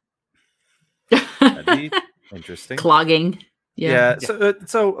break. That'd be interesting. Clogging. Yeah.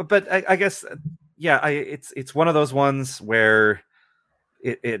 But I guess, it's one of those ones where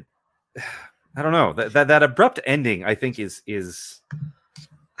it I don't know, that abrupt ending, I think is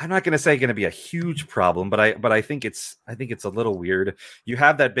I'm not going to say going to be a huge problem, but I think it's a little weird. You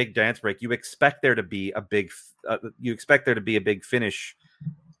have that big dance break. You expect there to be a big finish,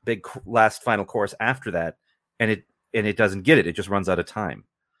 big last final chorus after that, and it doesn't get it. It just runs out of time.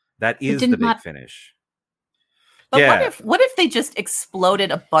 That is the big finish. But what if they just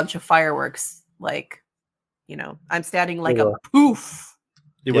exploded a bunch of fireworks? Like, I'm standing like a poof.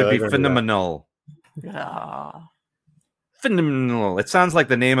 It would be phenomenal. Phenomenal. It sounds like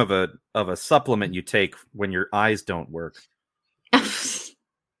the name of a supplement you take when your eyes don't work.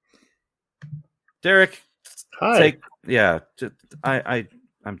 Derek, hi.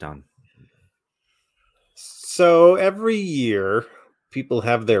 I'm done. So every year, people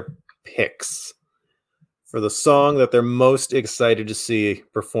have their picks for the song that they're most excited to see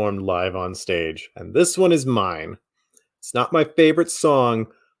performed live on stage, and this one is mine. It's not my favorite song,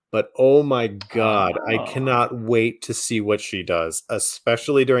 but oh my God, I cannot wait to see what she does,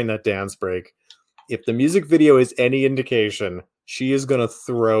 especially during that dance break. If the music video is any indication, she is going to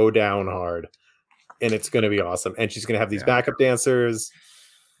throw down hard, and it's going to be awesome. And she's going to have these backup dancers.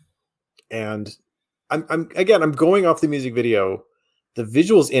 And I'm going off the music video. The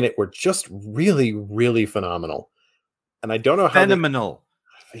visuals in it were just really, really phenomenal. And I don't know how phenomenal.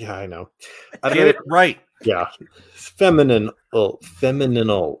 Yeah, I know. Get it right. Yeah. Feminine. No,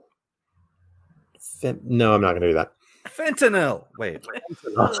 I'm not going to do that. Fentanyl. Wait.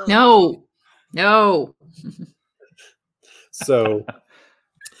 No. So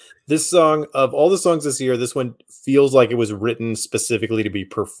this song, of all the songs this year, this one feels like it was written specifically to be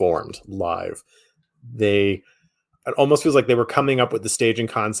performed live. It almost feels like they were coming up with the staging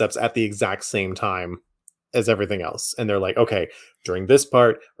concepts at the exact same time as everything else. And they're like, okay, during this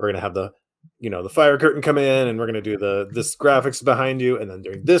part, we're going to have the fire curtain come in, and we're going to do this graphics behind you. And then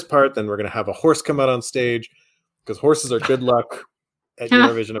during this part, then we're going to have a horse come out on stage, because horses are good luck at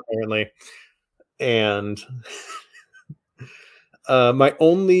Eurovision, apparently. And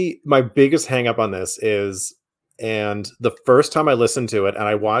my biggest hang up on this is, and the first time I listened to it, and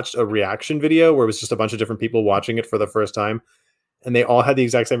I watched a reaction video where it was just a bunch of different people watching it for the first time, and they all had the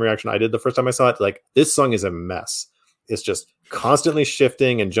exact same reaction I did the first time I saw it. Like, this song is a mess. It's just constantly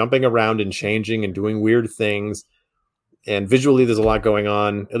shifting and jumping around and changing and doing weird things. And visually, there's a lot going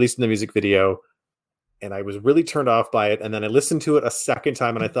on, at least in the music video. And I was really turned off by it. And then I listened to it a second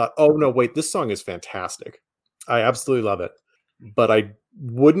time, and I thought, oh, no, wait, this song is fantastic. I absolutely love it. But I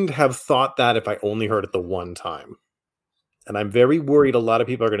wouldn't have thought that if I only heard it the one time. And I'm very worried a lot of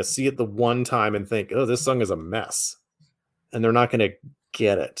people are going to see it the one time and think, oh, this song is a mess. And they're not going to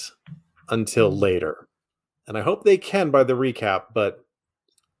get it until later. And I hope they can by the recap, but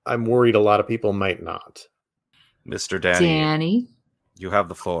I'm worried a lot of people might not. Mr. Danny, you have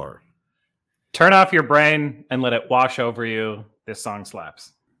the floor. Turn off your brain and let it wash over you. This song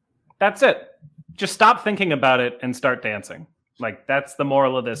slaps. That's it. Just stop thinking about it and start dancing. Like, that's the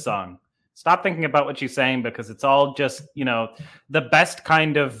moral of this song. Stop thinking about what she's saying, because it's all just, the best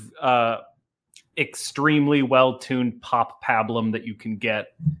kind of extremely well-tuned pop pablum that you can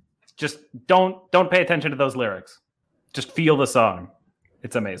get. Just don't pay attention to those lyrics. Just feel the song.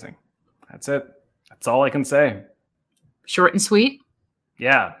 It's amazing. That's it. That's all I can say. Short and sweet.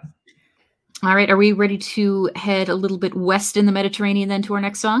 Yeah. All right. Are we ready to head a little bit west in the Mediterranean then to our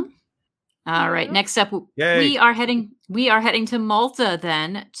next song? All right. Next up, we are heading to Malta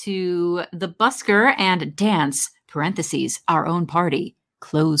then, to the Busker and Dance (parentheses) Our Own Party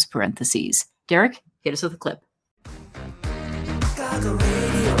 (close parentheses). Derek, hit us with a clip.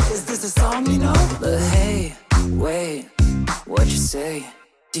 Is this a song you know? But hey, wait, what you say?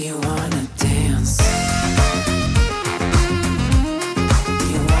 Do you wanna dance? Do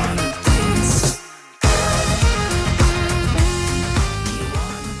you wanna dance?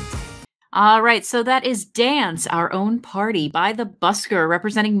 All right, so that is Dance, Our Own Party by the Busker,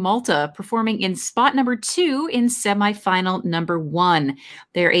 representing Malta, performing in spot number 2 in semifinal number 1.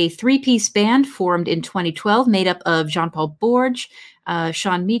 They're a 3-piece band formed in 2012, made up of Jean-Paul Borge,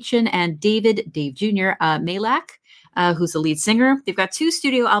 Sean Meachin, and Dave Jr. Malak, who's the lead singer. They've got 2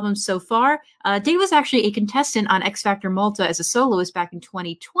 studio albums so far. Dave was actually a contestant on X Factor Malta as a soloist back in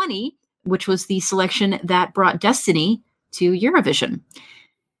 2020, which was the selection that brought Destiny to Eurovision.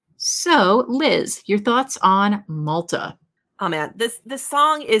 So, Liz, your thoughts on Malta? Oh man, this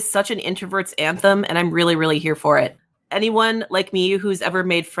song is such an introvert's anthem, and I'm really, really here for it. anyone like me who's ever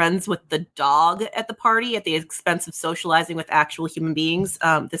made friends with the dog at the party at the expense of socializing with actual human beings,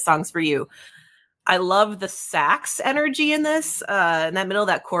 this song's for you. I love the sax energy in this, in that middle of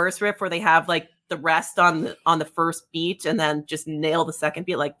that chorus riff where they have like the rest on the first beat and then just nail the second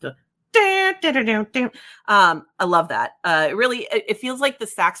beat, like the I love that. It feels like the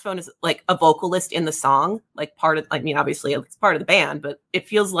saxophone is like a vocalist in the song, like obviously it's part of the band, but it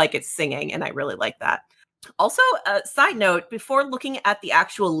feels like it's singing, and I really like that. Also, side note, before looking at the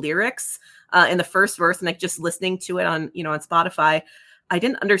actual lyrics in the first verse and like just listening to it on Spotify, I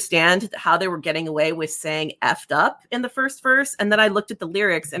didn't understand how they were getting away with saying effed up in the first verse. And then I looked at the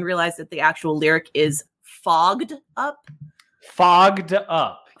lyrics and realized that the actual lyric is fogged up. Fogged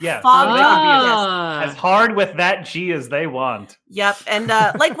up. Yes. Fogged They can be up. as hard with that G as they want. Yep. And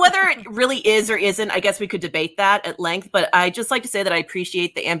like whether it really is or isn't, I guess we could debate that at length. But I just like to say that I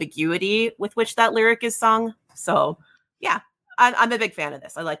appreciate the ambiguity with which that lyric is sung. So yeah, I'm a big fan of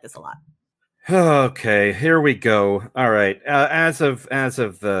this. I like this a lot. Okay, here we go. All right. As of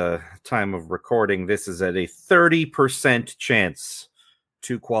the time of recording, this is at a 30% chance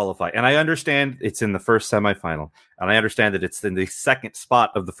to qualify. And I understand it's in the first semifinal. And I understand that it's in the second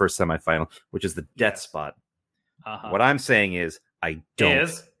spot of the first semifinal, which is the death spot. What I'm saying is I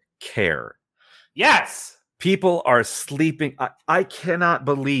don't care. Yes. People are sleeping. I cannot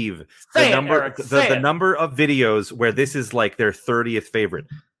believe Say the it, number Eric, the number of videos where this is like their 30th favorite.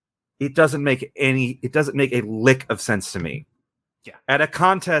 It doesn't make a lick of sense to me. Yeah. At a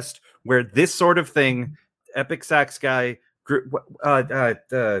contest where this sort of thing, Epic Sax Guy, what are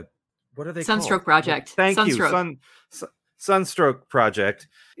they Sunstroke called? Project. Thank Sunstroke. you. Sunstroke Project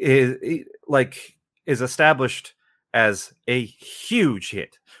is established as a huge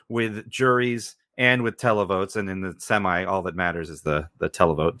hit with juries and with televotes, and in the semi, all that matters is the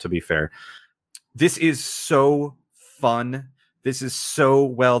televote, to be fair. This is so fun. This is so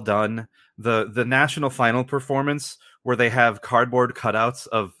well done. The national final performance where they have cardboard cutouts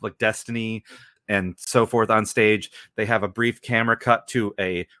of like Destiny and so forth on stage. They have a brief camera cut to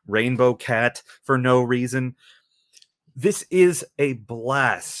a rainbow cat for no reason. This is a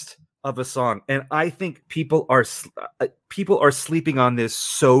blast of a song, and I think people are sleeping on this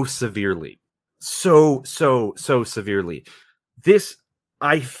so severely. So severely. This,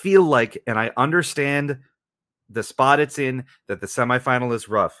 I feel like, and I understand the spot it's in, that the semifinal is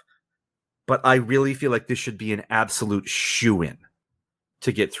rough, but I really feel like this should be an absolute shoo-in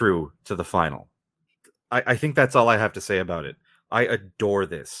to get through to the final. I think that's all I have to say about it. I adore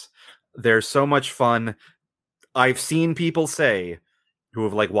this. There's so much fun. I've seen people say, who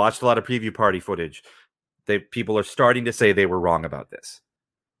have like watched a lot of preview party footage, people are starting to say they were wrong about this.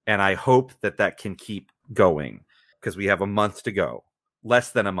 And I hope that can keep going, because we have a month to go.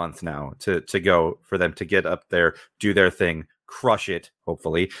 Less than a month now to go for them to get up there, do their thing, crush it,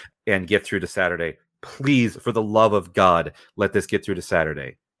 hopefully, and get through to Saturday. Please, for the love of God, let this get through to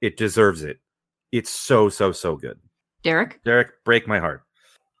Saturday. It deserves it. It's so good. Derek, break my heart.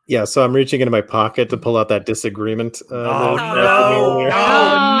 Yeah, so I'm reaching into my pocket to pull out that disagreement. No!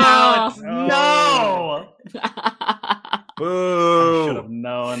 Boo!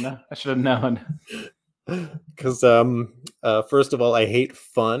 I should have known. Because first of all, I hate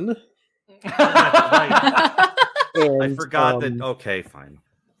fun. I forgot that. Okay, fine.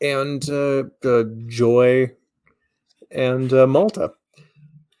 And Joy and Malta.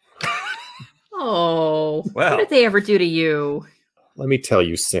 Oh, well, what did they ever do to you? Let me tell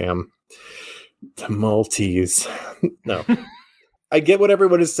you, Sam. The Maltese. No. I get what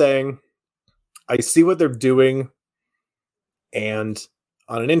everyone is saying. I see what they're doing. And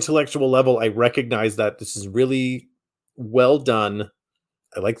on an intellectual level, I recognize that this is really well done.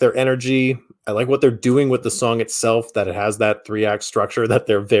 I like their energy. I like what they're doing with the song itself, that it has that 3-act structure that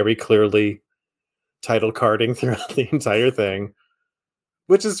they're very clearly title carding throughout the entire thing,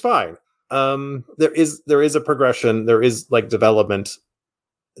 which is fine. There is a progression. There is like development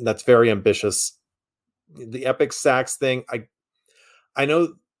that's very ambitious. The Epic Sax thing, I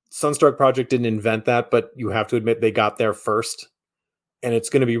know Sunstroke Project didn't invent that, but you have to admit they got there first. And it's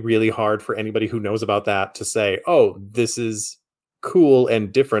going to be really hard for anybody who knows about that to say, oh, this is cool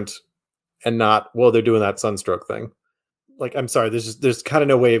and different, and not, well, they're doing that Sunstroke thing. Like, I'm sorry, there's kind of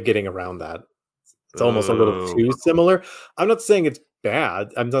no way of getting around that. It's almost a little too similar. I'm not saying it's bad.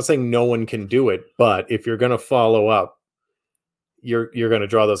 I'm not saying no one can do it, but if you're going to follow up, you're going to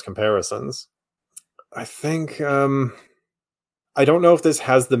draw those comparisons. I think, I don't know if this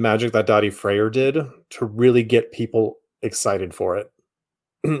has the magic that Dottie Freyer did to really get people excited for it.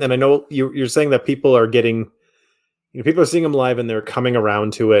 And I know you're saying that people are getting, people are seeing them live and they're coming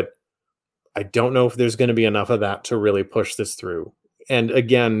around to it. I don't know if there's going to be enough of that to really push this through. And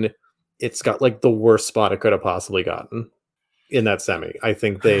again, it's got like the worst spot it could have possibly gotten in that semi. I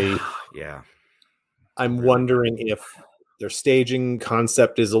think they, yeah. I'm wondering if their staging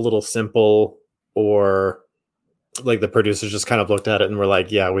concept is a little simple, or like the producers just kind of looked at it and were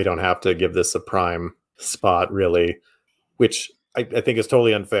like, yeah, we don't have to give this a prime spot really, which I think is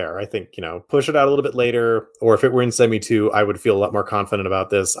totally unfair. I think, push it out a little bit later, or if it were in semi 2, I would feel a lot more confident about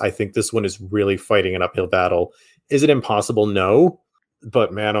this. I think this one is really fighting an uphill battle. Is it impossible? No,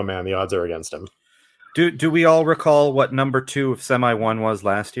 but man, oh man, the odds are against him. Do we all recall what number 2 of semi 1 was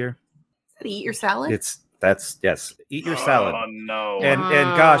last year? Eat your salad. Yes. Eat your salad. Oh no! And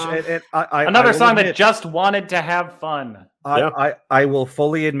gosh, another song that just wanted to have fun. I will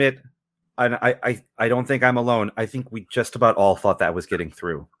fully admit, and I don't think I'm alone. I think we just about all thought that was getting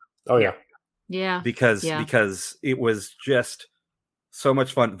through. Oh yeah, yeah. Because it was just so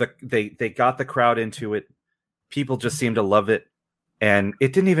much fun. They got the crowd into it. People just seemed to love it, and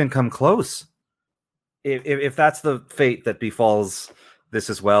it didn't even come close. If that's the fate that befalls this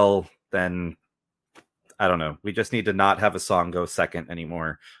as well, then I don't know. We just need to not have a song go second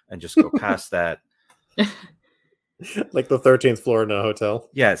anymore and just go past that. Like the 13th floor in a hotel.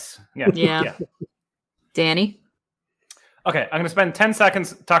 Yes. Yeah. Danny? Okay, I'm going to spend 10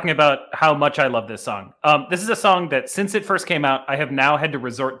 seconds talking about how much I love this song. This is a song that since it first came out, I have now had to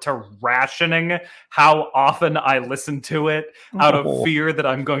resort to rationing how often I listen to it out of fear that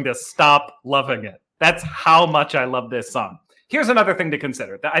I'm going to stop loving it. That's how much I love this song. Here's another thing to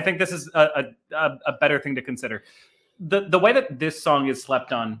consider. I think this is a better thing to consider. The way that this song is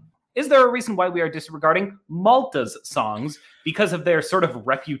slept on, is there a reason why we are disregarding Malta's songs because of their sort of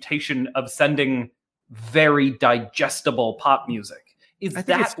reputation of sending very digestible pop music? Is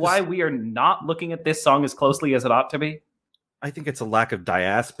that why we are not looking at this song as closely as it ought to be? I think it's a lack of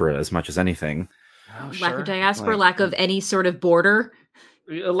diaspora as much as anything. Lack of diaspora, lack of any sort of border.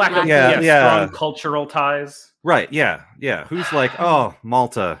 Lack of strong cultural ties. Right, yeah. Who's like, oh,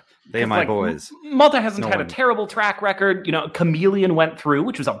 Malta, they my boys. Malta hasn't had a terrible track record. Chameleon went through,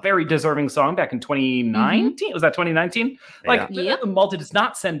 which was a very deserving song back in 2019. Mm-hmm. Was that 2019? Malta does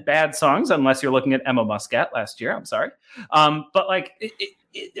not send bad songs unless you're looking at Emma Muscat last year. I'm sorry. But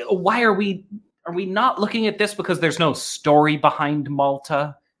why are we not looking at this because there's no story behind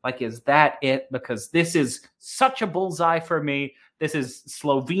Malta? Like, is that it? Because this is such a bullseye for me. This is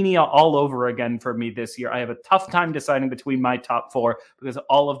Slovenia all over again for me this year. I have a tough time deciding between my top 4 because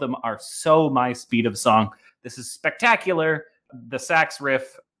all of them are so my speed of song. This is spectacular. The sax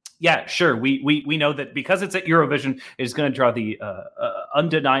riff, yeah, sure. We know that because it's at Eurovision, it's going to draw the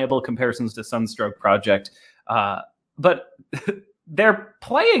undeniable comparisons to Sunstroke Project. But they're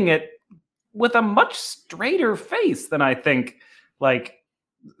playing it with a much straighter face than I think,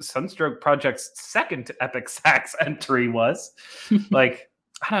 Sunstroke Project's second epic sax entry was. I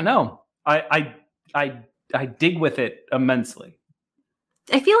don't know. I dig with it immensely.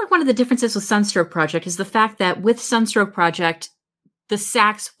 I feel like one of the differences with Sunstroke Project is the fact that with Sunstroke Project, the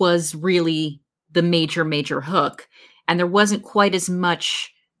sax was really the major hook, and there wasn't quite as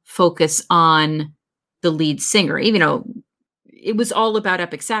much focus on the lead singer, even though it was all about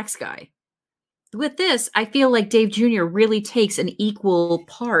epic sax guy. With this, I feel like Dave Jr. really takes an equal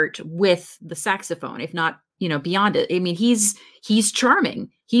part with the saxophone, if not, beyond it. I mean, he's charming.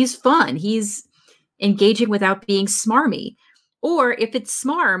 He's fun. He's engaging without being smarmy. Or if it's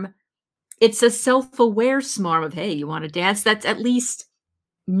smarm, it's a self-aware smarm of, hey, you want to dance? That's at least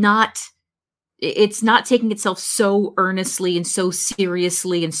it's not taking itself so earnestly and so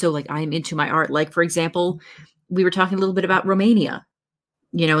seriously and so I'm into my art. Like, for example, we were talking a little bit about Romania.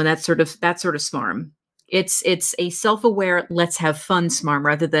 And that sort of smarm. It's a self-aware, let's have fun smarm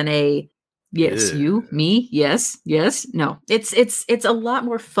rather than a yes, you, me, yes. No, it's a lot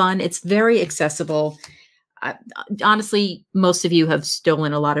more fun. It's very accessible. Honestly, most of you have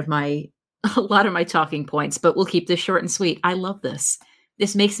stolen a lot of my talking points, but we'll keep this short and sweet. I love this.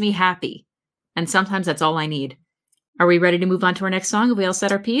 This makes me happy, and sometimes that's all I need. Are we ready to move on to our next song? Have we all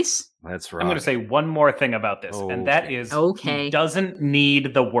said our piece? That's right. I'm going to say one more thing about this, and that is he doesn't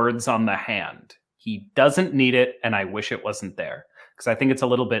need the words on the hand. He doesn't need it, and I wish it wasn't there. Because I think it's a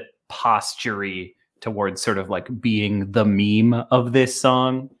little bit postury towards sort of being the meme of this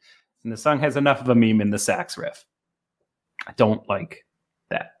song. And the song has enough of a meme in the sax riff. I don't like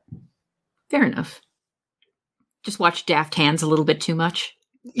that. Fair enough. Just watch Daft Hands a little bit too much.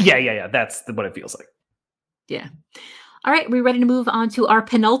 Yeah. That's what it feels like. Yeah. All right, we're ready to move on to our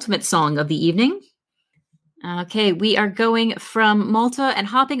penultimate song of the evening. Okay, we are going from Malta and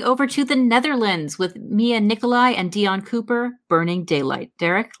hopping over to the Netherlands with Mia Nicolai and Dion Cooper, Burning Daylight.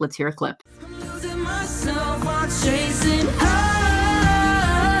 Derek, let's hear a clip. I'm losing myself, I'm chasing highs.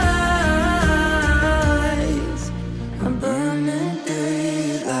 I'm burning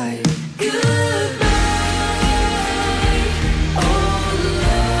daylight. Goodbye, oh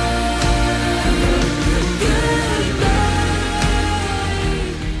love. Goodbye,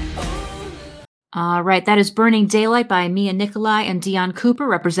 oh. All right, that is Burning Daylight by Mia Nicolai and Dion Cooper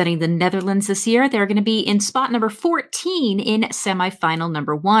representing the Netherlands this year. They're going to be in spot number 14 in semifinal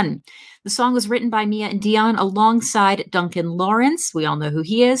number 1. The song was written by Mia and Dion alongside Duncan Lawrence. We all know who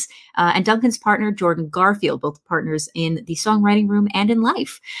he is. And Duncan's partner, Jordan Garfield, both partners in the songwriting room and in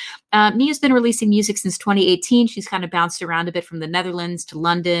life. Mia's been releasing music since 2018. She's kind of bounced around a bit from the Netherlands to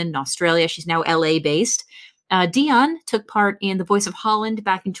London, Australia. She's now LA based. Dion took part in The Voice of Holland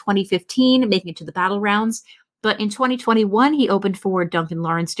back in 2015, making it to the battle rounds. But in 2021, he opened for Duncan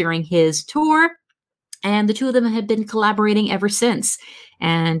Lawrence during his tour. And the two of them have been collaborating ever since.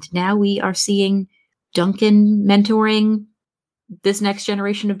 And now we are seeing Duncan mentoring this next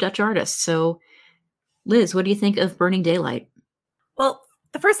generation of Dutch artists. So, Liz, what do you think of Burning Daylight? Well,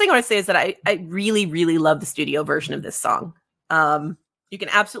 the first thing I want to say is that I really, really love the studio version of this song. You can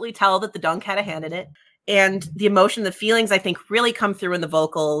absolutely tell that the Dunk had a hand in it. And the emotion, the feelings, I think, really come through in the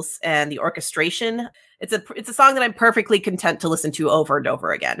vocals and the orchestration. It's a song that I'm perfectly content to listen to over and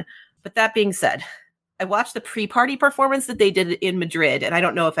over again. But that being said, I watched the pre-party performance that they did in Madrid, and I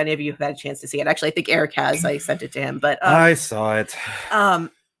don't know if any of you have had a chance to see it. Actually, I think Eric has. I sent it to him, but I saw it.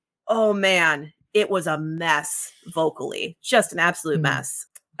 Oh man, it was a mess vocally, just an absolute mess.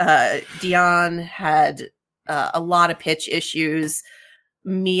 Dion had a lot of pitch issues.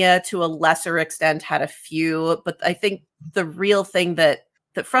 Mia, to a lesser extent, had a few, but I think the real thing that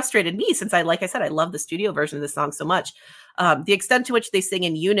frustrated me, since like I said, I love the studio version of this song so much. The extent to which they sing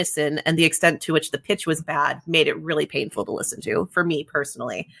in unison and the extent to which the pitch was bad made it really painful to listen to for me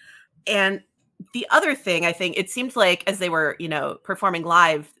personally. And the other thing, I think it seemed like as they were, performing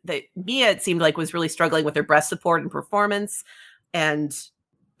live, that Mia, it seemed like, was really struggling with her breast support and performance, and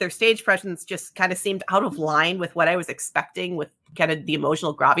their stage presence just kind of seemed out of line with what I was expecting with kind of the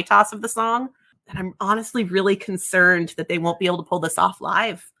emotional gravitas of the song. And I'm honestly really concerned that they won't be able to pull this off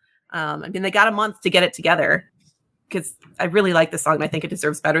live. They got a month to get it together, because I really like the song and I think it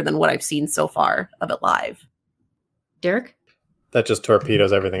deserves better than what I've seen so far of it live. Derek? That just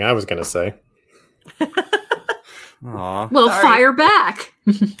torpedoes everything I was going to say. Aw. Well, Sorry. fire back.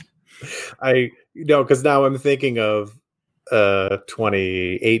 Because now I'm thinking of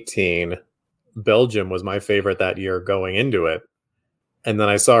 2018. Belgium was my favorite that year going into it. And then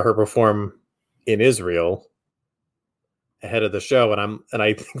I saw her perform in Israel ahead of the show, and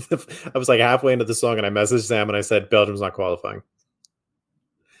I think I was like halfway into the song, and I messaged Sam and I said, Belgium's not qualifying,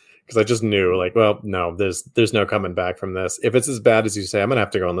 because I just knew, like, well, no, there's no coming back from this. If it's as bad as you say, I'm gonna have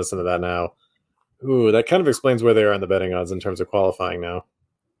to go and listen to that now. Ooh, that kind of explains where they are in the betting odds in terms of qualifying now,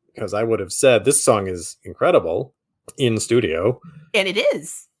 because I would have said this song is incredible in studio, And it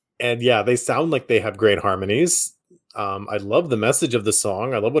is. and yeah, they sound like they have great harmonies. I love the message of the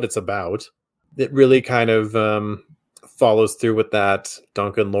song. I love what it's about. It really kind of follows through with that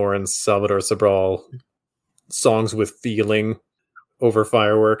Duncan Lawrence, Salvador Sobral songs with feeling over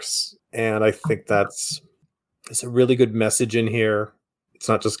fireworks. And I think there's a really good message in here. It's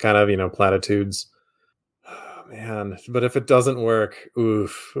not just kind of, platitudes. Oh, man. But if it doesn't work,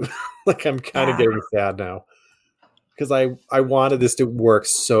 oof. Like, I'm kind of getting sad now. Because I wanted this to work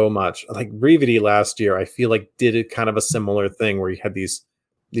so much. Like Brevity last year, I feel like did it kind of a similar thing where you had these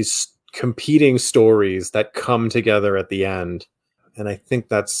competing stories that come together at the end. And I think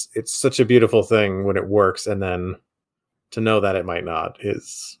it's such a beautiful thing when it works, and then to know that it might not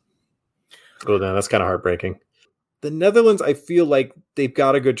is, oh, man, that's kind of heartbreaking. The Netherlands, I feel like they've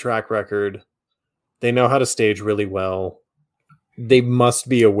got a good track record. They know how to stage really well. They must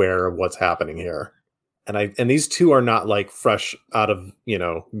be aware of what's happening here. And these two are not like fresh out of,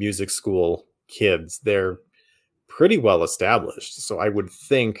 music school kids. They're pretty well established. So I would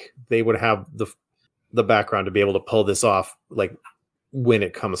think they would have the background to be able to pull this off, like, when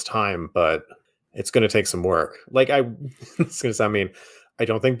it comes time, but it's going to take some work. Like, it's going to sound mean. I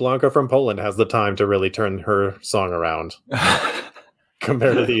don't think Blanca from Poland has the time to really turn her song around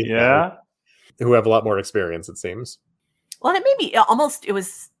compared to these guys, who have a lot more experience, it seems. Well, and it made me it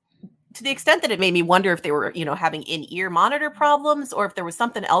was to the extent that it made me wonder if they were, having in-ear monitor problems, or if there was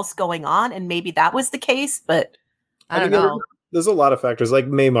something else going on, and maybe that was the case, but I don't know. There's a lot of factors, like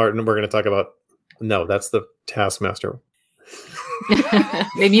Mae Martin, we're going to talk about. No, that's the Taskmaster.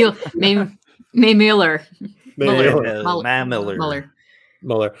 maybe May Mueller. Mueller.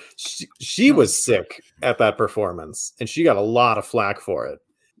 She was sick at that performance, and she got a lot of flack for it.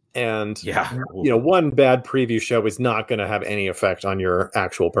 And one bad preview show is not going to have any effect on your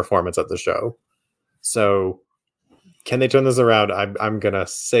actual performance at the show. So, can they turn this around? I'm going to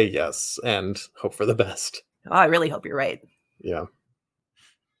say yes and hope for the best. Oh, I really hope you're right. Yeah.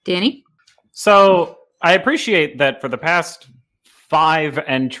 Danny? So, I appreciate that for the past 5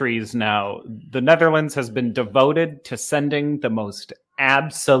 entries now, the Netherlands has been devoted to sending the most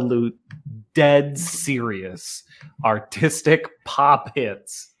absolute dead serious artistic pop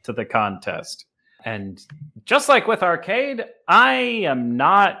hits to the contest. And just like with Arcade, I am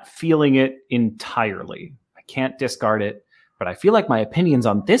not feeling it entirely. I can't discard it, but I feel like my opinions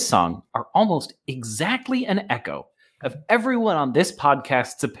on this song are almost exactly an echo of everyone on this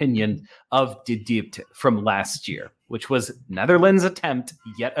podcast's opinion of De Diepte from last year, which was Netherlands' attempt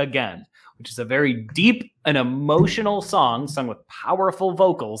yet again, which is a very deep and emotional song sung with powerful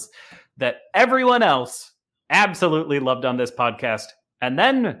vocals that everyone else absolutely loved on this podcast. And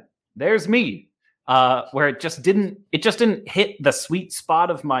then there's me, where it just didn't hit the sweet spot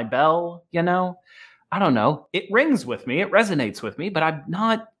of my bell, you know? I don't know. It rings with me, it resonates with me, but I'm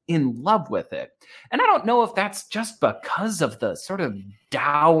not in love with it. And I don't know if that's just because of the sort of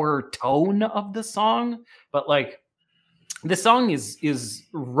dour tone of the song, but like the song is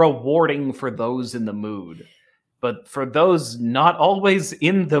rewarding for those in the mood. But for those not always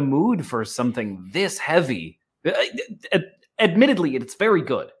in the mood for something this heavy, admittedly, it's very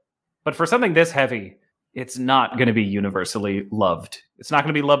good. But for something this heavy, it's not going to be universally loved. It's not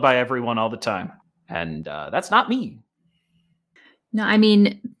going to be loved by everyone all the time. And that's not me. No, I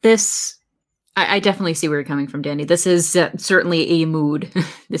mean, I definitely see where you're coming from, Danny. This is certainly a mood.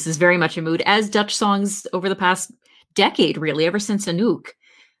 This is very much a mood, as Dutch songs over the past decade, really, ever since Anouk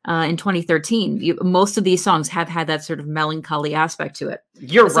in 2013. Most of these songs have had that sort of melancholy aspect to it.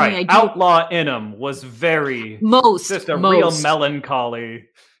 You're right. Outlaw In'em was very... Just a real melancholy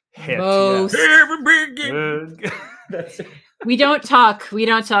hit. Yes. We don't talk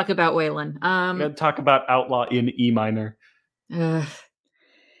about Waylon. We're going to talk about Outlaw in E minor.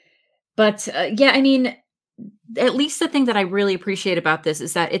 But yeah, I mean, at least the thing that I really appreciate about this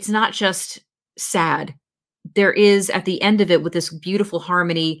is that it's not just sad. There is, at the end of it, with this beautiful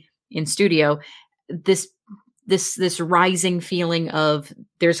harmony in studio, this rising feeling of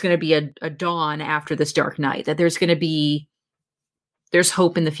there's going to be a dawn after this dark night, that there's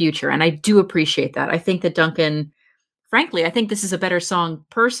hope in the future. And I do appreciate that. I think that Duncan, frankly, I think this is a better song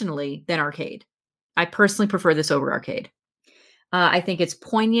personally than Arcade. I personally prefer this over Arcade. I think it's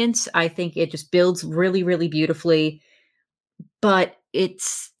poignant. I think it just builds really, really beautifully, but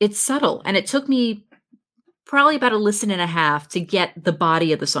it's subtle. And it took me probably about a listen and a half to get the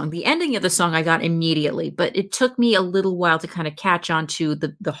body of the song. The ending of the song I got immediately, but it took me a little while to kind of catch on to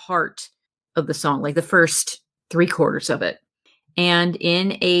the heart of the song, like the first 3/4 of it. And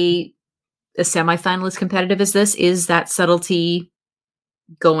in a semifinal as competitive as this, is that subtlety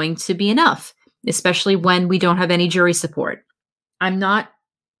going to be enough, especially when we don't have any jury support? I'm not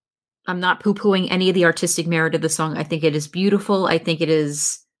poo-pooing any of the artistic merit of the song. I think it is beautiful. I think it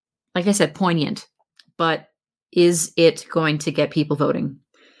is, like I said, poignant. But is it going to get people voting?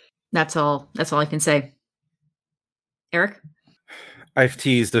 That's all I can say. Eric? I've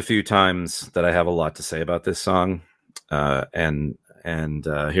teased a few times that I have a lot to say about this song. And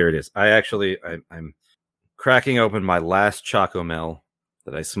here it is. I'm cracking open my last Chocomel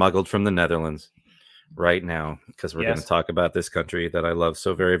that I smuggled from the Netherlands right now, because we're going to talk about this country that I love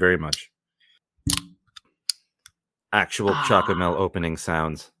so very, very much. Actual Chocomel opening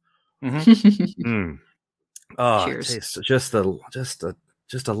sounds. Mm-hmm. Oh, cheers. It tastes just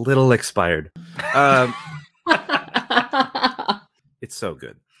a little expired. It's so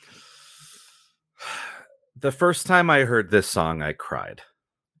good. The first time I heard this song, I cried.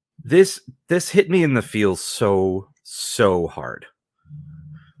 This hit me in the feels so hard.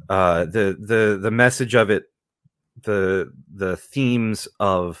 The message of it, the themes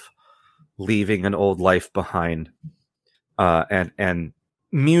of leaving an old life behind, and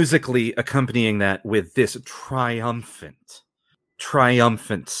musically accompanying that with this triumphant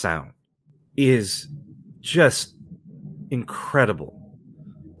sound is just incredible.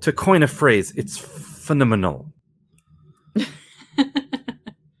 To coin a phrase, it's phenomenal.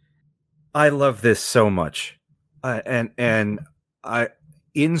 I love this so much, and I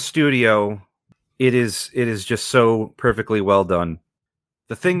in studio, it is just so perfectly well done.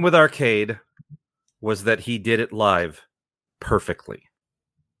 The thing with Arcade was that he did it live perfectly.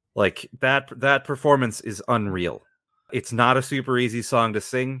 Like that performance is unreal. It's not a super easy song to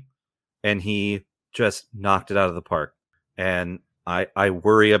sing, and he just knocked it out of the park. And I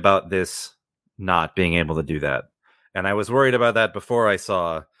worry about this not being able to do that. And I was worried about that before I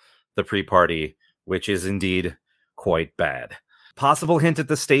saw the pre-party, which is indeed quite bad. Possible hint at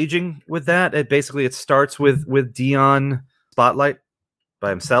the staging with that. It starts with Dion Spotlight by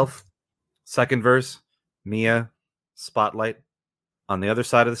himself. Second verse, Mia Spotlight on the other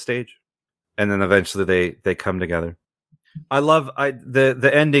side of the stage. And then eventually they come together. I love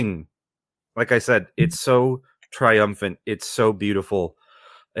the ending. Like I said, it's so triumphant. It's so beautiful.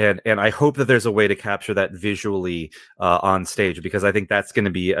 And I hope that there's a way to capture that visually on stage, because I think that's going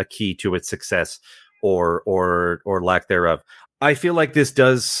to be a key to its success or lack thereof. I feel like this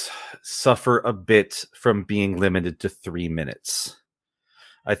does suffer a bit from being limited to 3 minutes.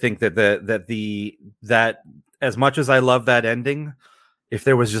 I think that as much as I love that ending, if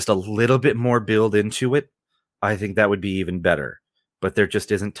there was just a little bit more build into it, I think that would be even better. But there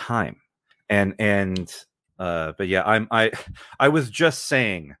just isn't time. But yeah, I was just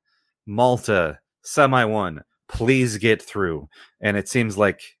saying, Malta semi one, please get through. And it seems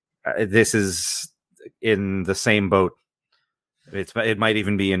like this is in the same boat. It might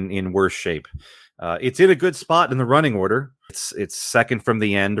even be in worse shape. It's in a good spot in the running order. It's second from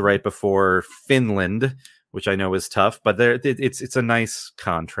the end, right before Finland, which I know is tough, but it's a nice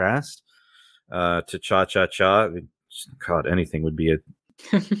contrast to Cha Cha Cha. God, anything would be a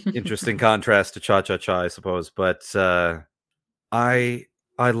interesting contrast to Cha Cha Cha, I suppose. But I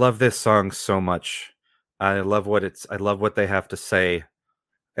love this song so much. I love what they have to say,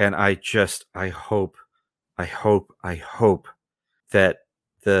 and I hope that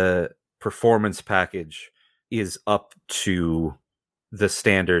the performance package is up to the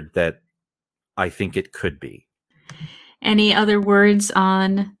standard that I think it could be. Any other words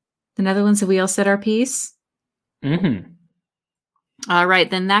on the Netherlands? Have we all said our piece? Mm-hmm. All right,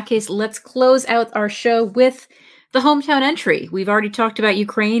 then in that case, let's close out our show with the hometown entry. We've already talked about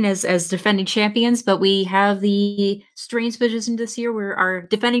Ukraine as defending champions, but we have the strange position this year where our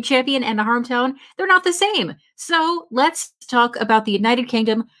defending champion and the hometown, they're not the same. So let's talk about the United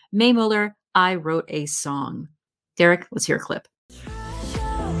Kingdom. Mae Muller, I Wrote a Song. Derek, let's hear a clip.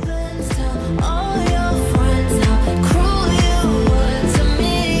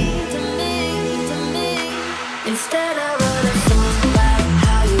 Instead I wrote a song about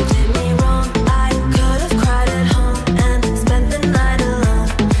how you did me wrong. I could have cried at home and spent the night alone.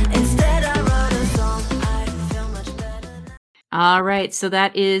 Instead I wrote a song, I feel much better now. All right, so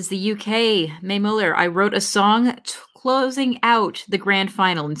that is the UK. Mae Muller, I Wrote a Song, closing out the grand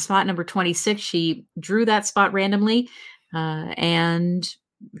final in spot number 26. She drew that spot randomly. And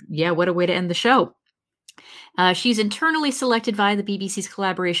yeah, what a way to end the show. She's internally selected via the BBC's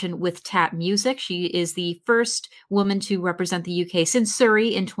collaboration with Tap Music. She is the first woman to represent the UK since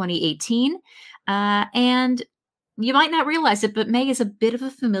Surrey in 2018. And you might not realize it, but Mae is a bit of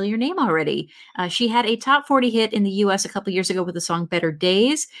a familiar name already. She had a top 40 hit in the US a couple years ago with the song Better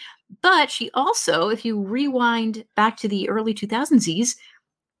Days. But she also, if you rewind back to the early 2000s,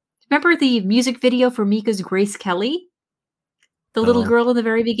 remember the music video for Mika's Grace Kelly? The little girl in the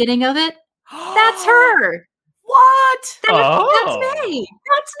very beginning of it? That's her! What? That's Mae!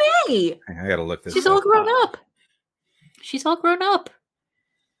 That's Mae! I gotta look this She's up. all grown up. She's all grown up.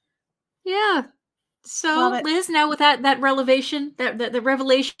 Yeah. So, Love it. Liz, now with that revelation, the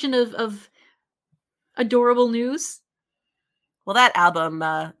revelation of adorable news. Well, that album,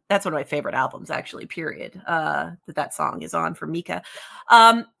 that's one of my favorite albums, actually, period, that song is on for Mika.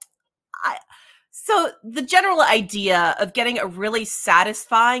 So the general idea of getting a really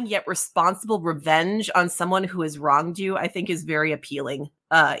satisfying yet responsible revenge on someone who has wronged you, I think is very appealing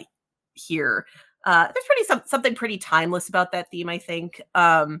here. There's something pretty timeless about that theme, I think.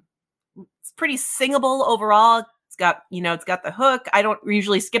 It's pretty singable overall. It's got the hook. I don't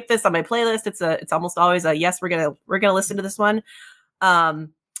usually skip this on my playlist. It's almost always a yes, we're gonna listen to this one.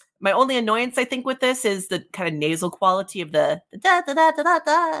 My only annoyance, I think, with this is the kind of nasal quality of the da da da da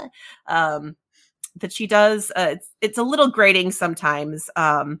da da that she does. It's a little grating sometimes.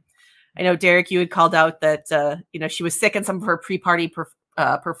 I know, Derek, you had called out that she was sick in some of her pre-party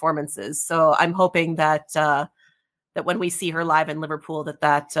performances. So I'm hoping that when we see her live in Liverpool,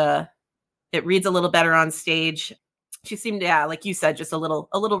 that it reads a little better on stage. She seemed, like you said, just a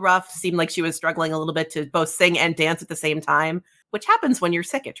little rough. Seemed like she was struggling a little bit to both sing and dance at the same time, which happens when you're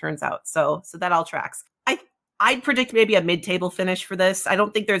sick, it turns out. So that all tracks. I'd predict maybe a mid-table finish for this. I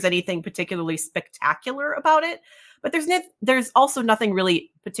don't think there's anything particularly spectacular about it, but there's also nothing really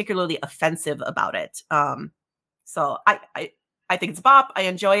particularly offensive about it. So I think it's a bop. I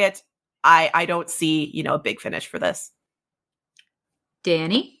enjoy it. I don't see, a big finish for this.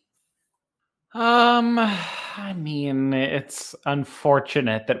 Danny? I mean, it's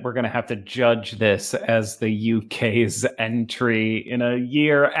unfortunate that we're going to have to judge this as the UK's entry in a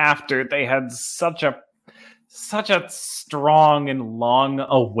year after they had such a strong and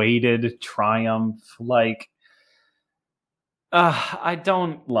long-awaited triumph. Like, I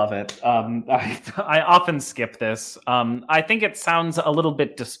don't love it. I often skip this. I think it sounds a little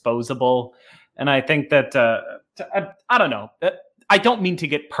bit disposable, and I think that I don't know. I don't mean to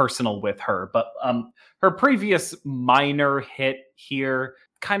get personal with her, but her previous minor hit here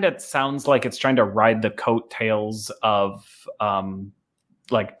kind of sounds like it's trying to ride the coattails of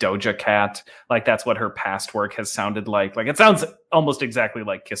like Doja Cat. Like that's what her past work has sounded like. Like it sounds almost exactly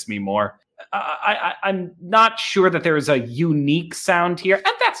like Kiss Me More. I'm not sure that there is a unique sound here,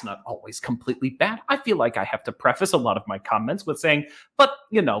 and that's not always completely bad. I feel like I have to preface a lot of my comments with saying, but,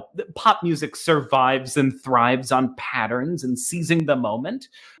 you know, pop music survives and thrives on patterns and seizing the moment.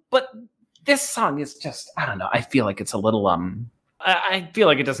 But this song is just, I don't know, I feel like it's a little, I feel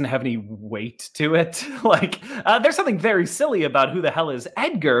like it doesn't have any weight to it. Like, there's something very silly about who the hell is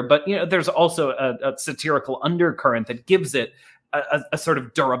Edgar, but, you know, there's also a satirical undercurrent that gives it a sort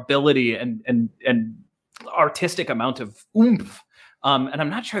of durability and artistic amount of oomph. And I'm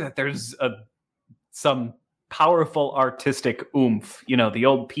not sure that there's some powerful artistic oomph, you know, the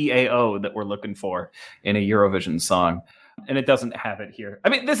old PAO that we're looking for in a Eurovision song. And it doesn't have it here. I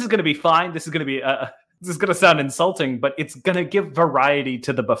mean, this is going to be fine. This is going to be, this is going to sound insulting, but it's going to give variety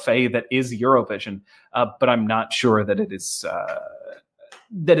to the buffet that is Eurovision. But I'm not sure that it is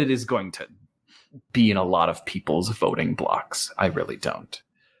going to be in a lot of people's voting blocks. I really don't.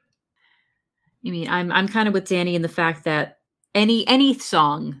 I mean, I'm kind of with Danny in the fact that any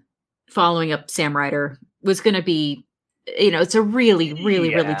song following up Sam Ryder was going to be, you know, it's a really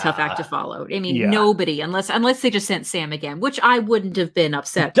tough act to follow. I mean, nobody, unless they just sent Sam again, which I wouldn't have been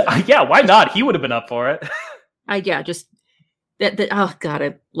upset. Yeah, why not? He would have been up for it. Just that. Oh God,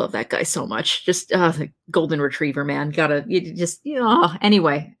 I love that guy so much. Just the golden retriever, man.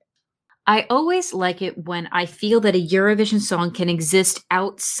 Anyway. I always like it when I feel that a Eurovision song can exist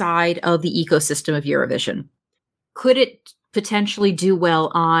outside of the ecosystem of Eurovision. Could it potentially do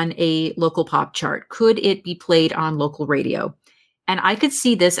well on a local pop chart? Could it be played on local radio? And I could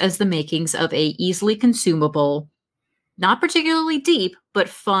see this as the makings of a easily consumable, not particularly deep, but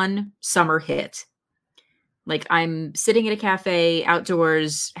fun summer hit. Like I'm sitting at a cafe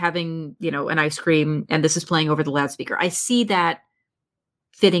outdoors having, you know, an ice cream, and this is playing over the loudspeaker. I see that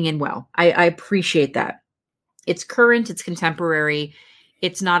fitting in well. I appreciate that. It's current, it's contemporary,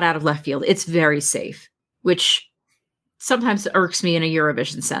 it's not out of left field. It's very safe, which sometimes irks me in a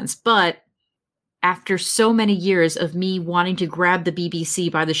Eurovision sense. But after so many years of me wanting to grab the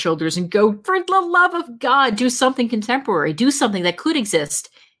BBC by the shoulders and go, for the love of God, do something contemporary, do something that could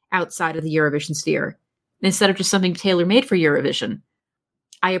exist outside of the Eurovision sphere, instead of just something tailor-made for Eurovision.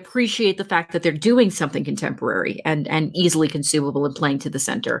 I appreciate the fact that they're doing something contemporary and easily consumable and playing to the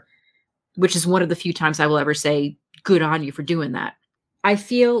center, which is one of the few times I will ever say, good on you for doing that. I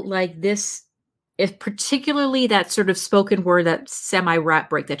feel like this, if particularly that sort of spoken word, that semi-rap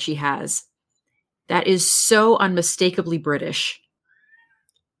break that she has, that is so unmistakably British.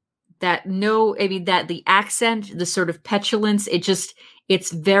 That the accent, the sort of petulance,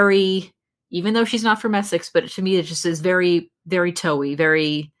 it's very, even though she's not from Essex, but to me it just is very, very toey,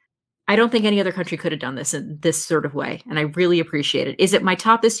 very, I don't think any other country could have done this in this sort of way. And I really appreciate it. Is it my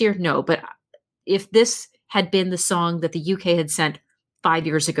top this year? No, but if this had been the song that the UK had sent 5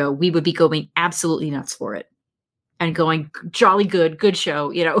 years ago, we would be going absolutely nuts for it and going, jolly good show,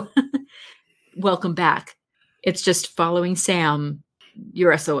 you know, welcome back. It's just following Sam,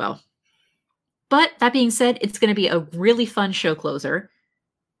 your SOL. But that being said, it's going to be a really fun show closer.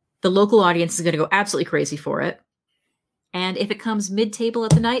 The local audience is going to go absolutely crazy for it. And if it comes mid-table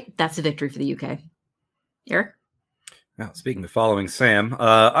at the night, that's a victory for the UK. Eric? Well, speaking of following Sam,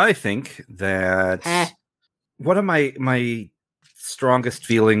 I think that one of my strongest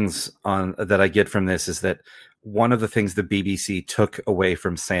feelings on that I get from this is that one of the things the BBC took away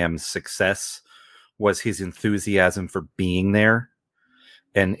from Sam's success was his enthusiasm for being there,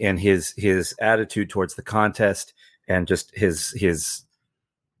 and his attitude towards the contest, and just his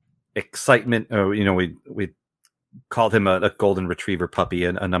excitement. You know, we called him a golden retriever puppy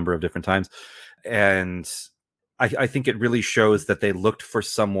a number of different times, and I think it really shows that they looked for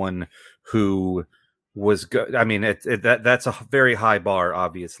someone who was good. I mean, that's a very high bar,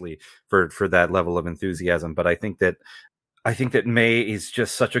 obviously, for that level of enthusiasm. But I think that May is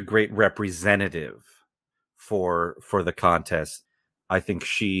just such a great representative for the contest. I think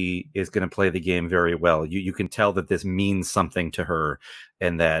she is going to play the game very well. You can tell that this means something to her,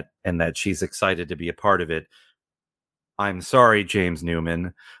 and that she's excited to be a part of it. I'm sorry, James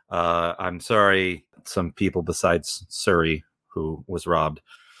Newman. I'm sorry, some people besides Surrey who was robbed.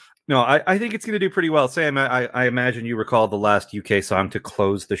 No, I think it's going to do pretty well. Sam, I imagine you recall the last UK song to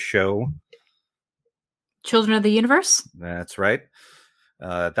close the show. Children of the Universe? That's right.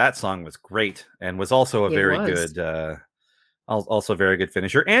 That song was great and was also a very good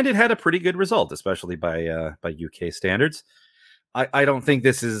finisher. And it had a pretty good result, especially by UK standards. I don't think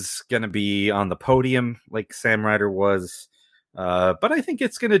this is going to be on the podium like Sam Ryder was, but I think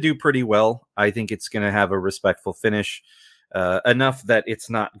it's going to do pretty well. I think it's going to have a respectful finish, enough that it's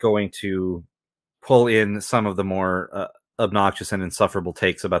not going to pull in some of the more obnoxious and insufferable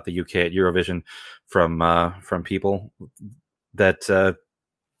takes about the UK at Eurovision from people that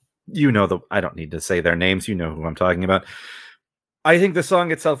I don't need to say their names. You know who I'm talking about. I think the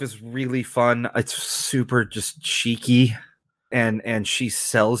song itself is really fun. It's super just cheeky, and she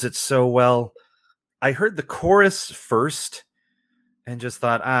sells it so well. I heard the chorus first and just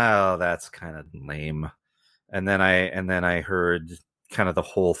thought, oh, that's kind of lame. And then I heard kind of the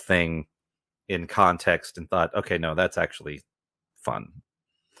whole thing in context and thought, okay, no, that's actually fun.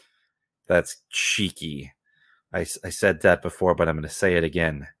 That's cheeky. I said that before, but I'm going to say it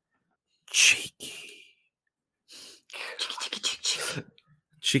again. Cheeky.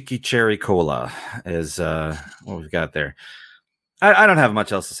 Cheeky cherry cola is what we've got there. I don't have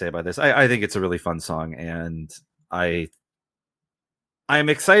much else to say about this. I think it's a really fun song, and I'm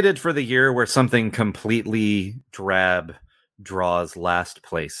excited for the year where something completely drab draws last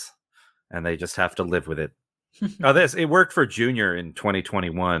place, and they just have to live with it. It worked for Junior in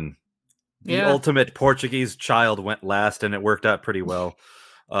 2021. The ultimate Portuguese child went last, and it worked out pretty well.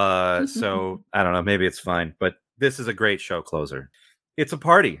 So I don't know, maybe it's fine, but this is a great show closer. It's a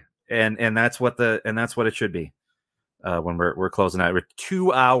party, and that's what it should be. When we're closing out with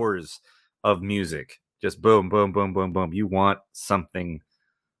 2 hours of music, just boom, boom, boom, boom, boom. You want something,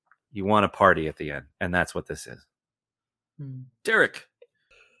 you want a party at the end, and that's what this is. Derek.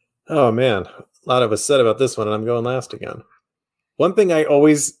 Oh man, a lot of us said about this one, and I'm going last again. One thing I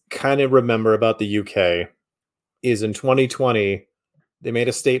always kind of remember about the UK is in 2020, they made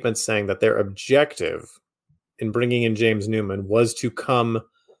a statement saying that their objective in bringing in James Newman was to come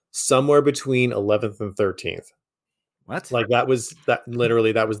somewhere between 11th and 13th. What? Like that was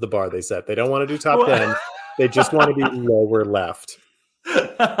the bar they set. They don't want to do top 10. They just want to be lower left.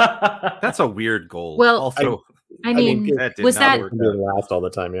 That's a weird goal. Well, also, I mean was that last all the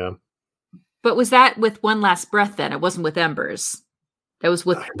time? Yeah. But was that with One Last Breath then? It wasn't with Embers. That was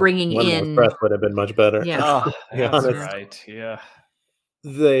with bringing One in. Last Breath would have been much better. Yeah. Oh, that's right. Yeah.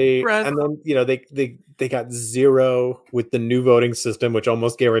 And then they got 0 with the new voting system, which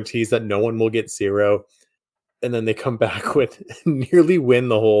almost guarantees that no one will get 0. And then they come back with nearly win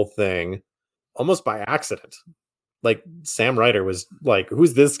the whole thing, almost by accident. Like Sam Ryder was like,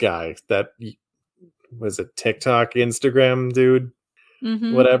 "Who's this guy? That was a TikTok, Instagram dude,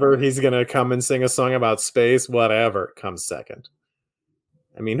 whatever. He's gonna come and sing a song about space, whatever." Comes second.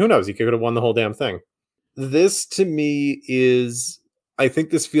 I mean, who knows? He could have won the whole damn thing. This to me is. I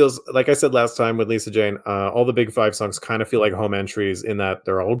think this feels, like I said last time with Lisa Jane, all the big 5 songs kind of feel like home entries in that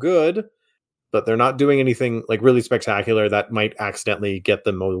they're all good, but they're not doing anything like really spectacular that might accidentally get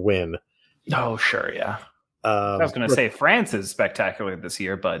them a win. Oh, sure, yeah. I was going to say France is spectacular this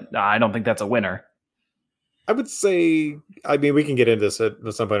year, but I don't think that's a winner. I would say, I mean, we can get into this at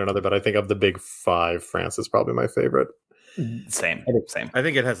some point or another, but I think of the big 5, France is probably my favorite. Same. I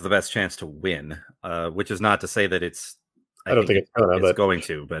think it has the best chance to win, which is not to say that it's. I don't think it's going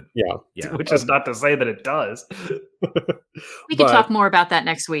to, but yeah. Which is not to say that it does. We can talk more about that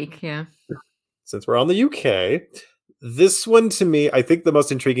next week. Yeah. Since we're on the UK, this one to me, I think the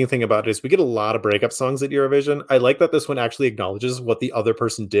most intriguing thing about it is we get a lot of breakup songs at Eurovision. I like that this one actually acknowledges what the other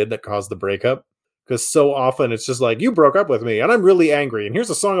person did that caused the breakup. Because so often it's just like, you broke up with me and I'm really angry. And here's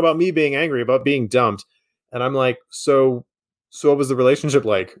a song about me being angry about being dumped. And I'm like, so what was the relationship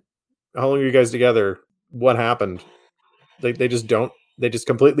like? How long are you guys together? What happened? They just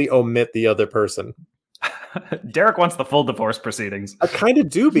completely omit the other person. Derek wants the full divorce proceedings. I kind of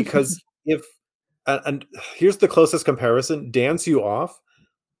do, because and here's the closest comparison. Dance You Off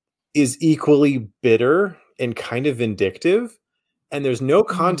is equally bitter and kind of vindictive. And there's no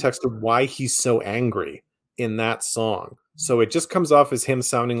context of why he's so angry in that song. So it just comes off as him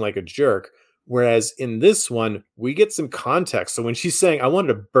sounding like a jerk. Whereas in this one, we get some context. So when she's saying, "I wanted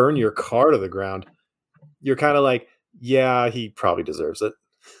to burn your car to the ground," you're kind of like, yeah, he probably deserves it.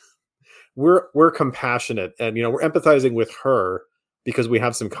 We're compassionate, and we're empathizing with her because we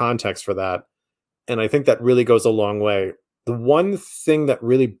have some context for that. And I think that really goes a long way. The one thing that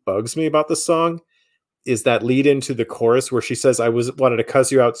really bugs me about this song is that lead into the chorus where she says, wanted to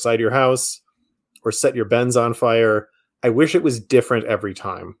cuss you outside your house or set your Benz on fire. I wish it was different every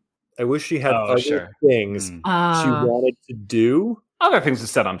time. I wish she had other things she wanted to do. Other things to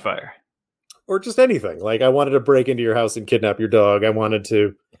set on fire. Or just anything. Like, I wanted to break into your house and kidnap your dog. I wanted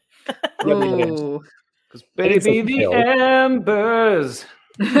to... Ooh. Because baby, the embers.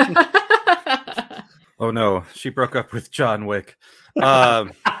 Oh no, she broke up with John Wick.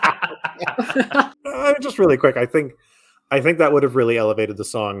 Just really quick, I think that would have really elevated the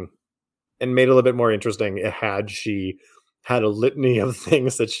song and made it a little bit more interesting had she had a litany of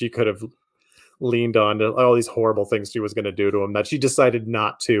things that she could have leaned on, to all these horrible things she was going to do to him, that she decided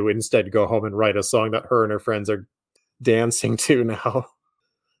not to, instead go home and write a song that her and her friends are dancing to now.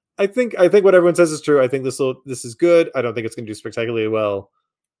 I think what everyone says is true. I think this is good. I don't think it's going to do spectacularly well.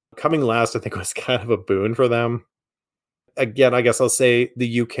 Coming last, I think, was kind of a boon for them. Again, I guess I'll say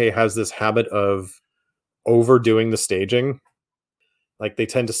the UK has this habit of overdoing the staging. Like, they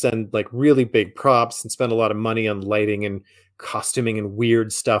tend to send like really big props and spend a lot of money on lighting and costuming and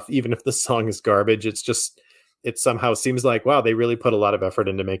weird stuff, even if the song is garbage. It somehow seems like, wow, they really put a lot of effort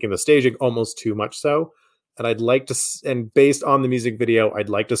into making the staging, almost too much so. And I'd like to, and based on the music video, I'd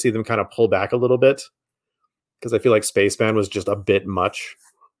like to see them kind of pull back a little bit, because I feel like Spaceman was just a bit much.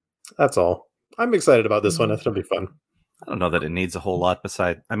 That's all. I'm excited about this one. It'll be fun. I don't know that it needs a whole lot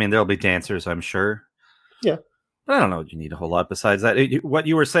beside. I mean, there'll be dancers, I'm sure. Yeah. But I don't know what you need a whole lot besides that. What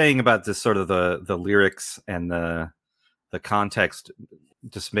you were saying about this sort of the lyrics and the context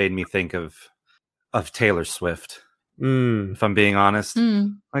just made me think of Taylor Swift. If I'm being honest,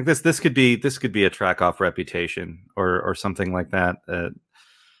 like this could be a track off Reputation or something like that.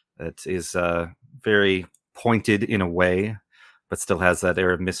 That is very pointed in a way, but still has that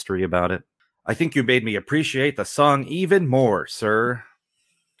air of mystery about it. I think you made me appreciate the song even more, sir.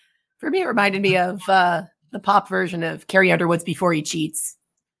 For me, it reminded me of the pop version of Carrie Underwood's Before He Cheats.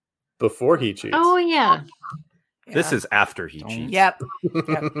 Before He Cheats. Oh, yeah. This is After He Cheats. Yep.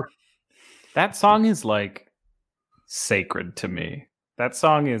 That song is like sacred to me. That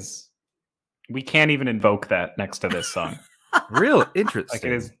song is, we can't even invoke that next to this song. Real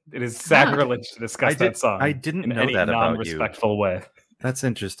interesting. Like it is sacrilege to discuss that song. I didn't in know any that about you. non-respectful way. That's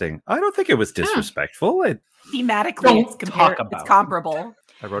interesting. I don't think it was disrespectful. Thematically, it's comparable.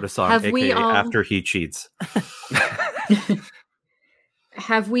 I wrote a song, Have aka we all... After He Cheats.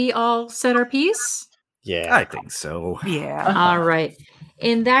 Have we all said our piece? Yeah, I think so. Yeah. All right.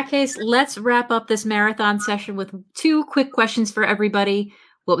 In that case, let's wrap up this marathon session with 2 quick questions for everybody.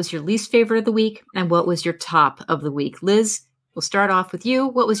 What was your least favorite of the week? And what was your top of the week? Liz, we'll start off with you.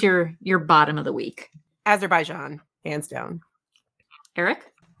 What was your bottom of the week? Azerbaijan, hands down. Eric?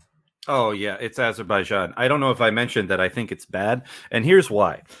 Oh, yeah, it's Azerbaijan. I don't know if I mentioned that I think it's bad, and here's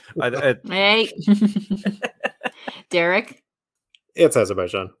why. Hey. Derek? It's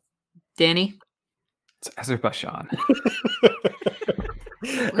Azerbaijan. Danny? It's Azerbaijan.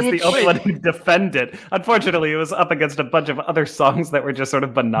 As the only one who defended. Unfortunately, it was up against a bunch of other songs that were just sort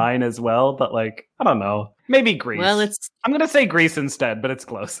of benign as well, but like, I don't know. Maybe Greece. Well, I'm going to say Greece instead, but it's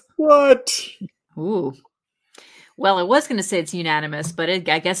close. What? Ooh. Well, I was going to say it's unanimous, but I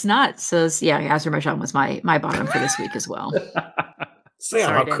guess not. So, yeah, Azerbaijan was my bottom for this week as well. Sam,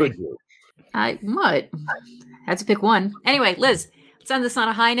 how could you? What? Had to pick one. Anyway, Liz, let's end this on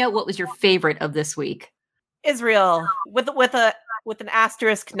a high note. What was your favorite of this week? Israel, with an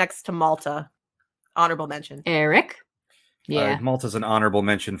asterisk next to Malta. Honorable mention. Eric? Yeah. Malta's an honorable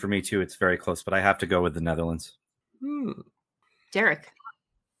mention for me, too. It's very close, but I have to go with the Netherlands. Derek?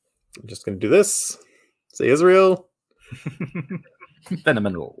 I'm just going to do this. Say Israel.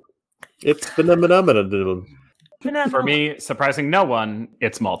 Phenomenal. It's phenomenal. For me, surprising no one,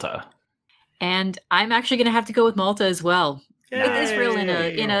 it's Malta. And I'm actually going to have to go with Malta as well. Yay. With Israel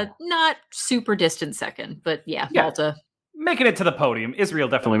in a not super distant second, but yeah, Malta. Making it to the podium. Israel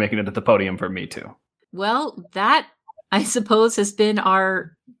definitely making it to the podium for me, too. Well, that, I suppose, has been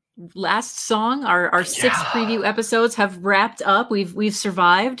our last song. Our 6 preview episodes have wrapped up. We've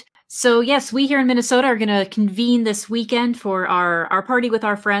survived. So yes, we here in Minnesota are going to convene this weekend for our party with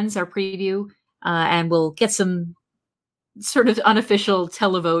our friends, our preview, and we'll get some sort of unofficial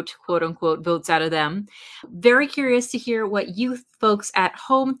televote, quote unquote, votes out of them. Very curious to hear what you folks at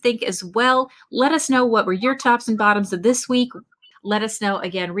home think as well. Let us know what were your tops and bottoms of this week. Let us know.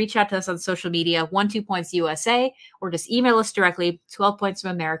 Again, reach out to us on social media, 12points USA, or just email us directly,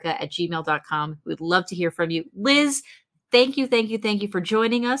 12pointsfromamerica@gmail.com. We'd love to hear from you. Liz, thank you for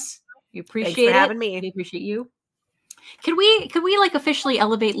joining us. We appreciate it. Thanks for having me. We appreciate you. Can we like officially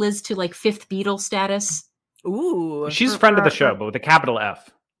elevate Liz to like 5th Beatle status? Ooh. She's friend of the show, but with a capital F.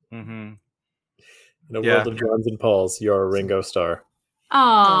 Mm-hmm. In a world of Johns and Pauls, you're a Ringo Starr.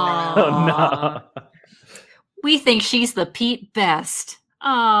 Oh, Oh no. we think she's the Pete Best.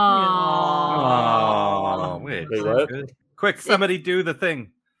 Oh. Wait, Wait, what? good. Quick, somebody do the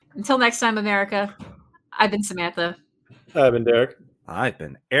thing. Until next time, America. I've been Samantha. I've been Derek. I've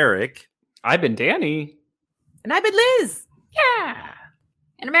been Eric. I've been Danny. And I've been Liz. Yeah.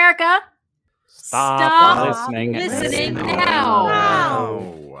 In America, Stop listening listening now. now.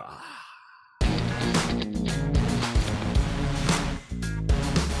 Wow.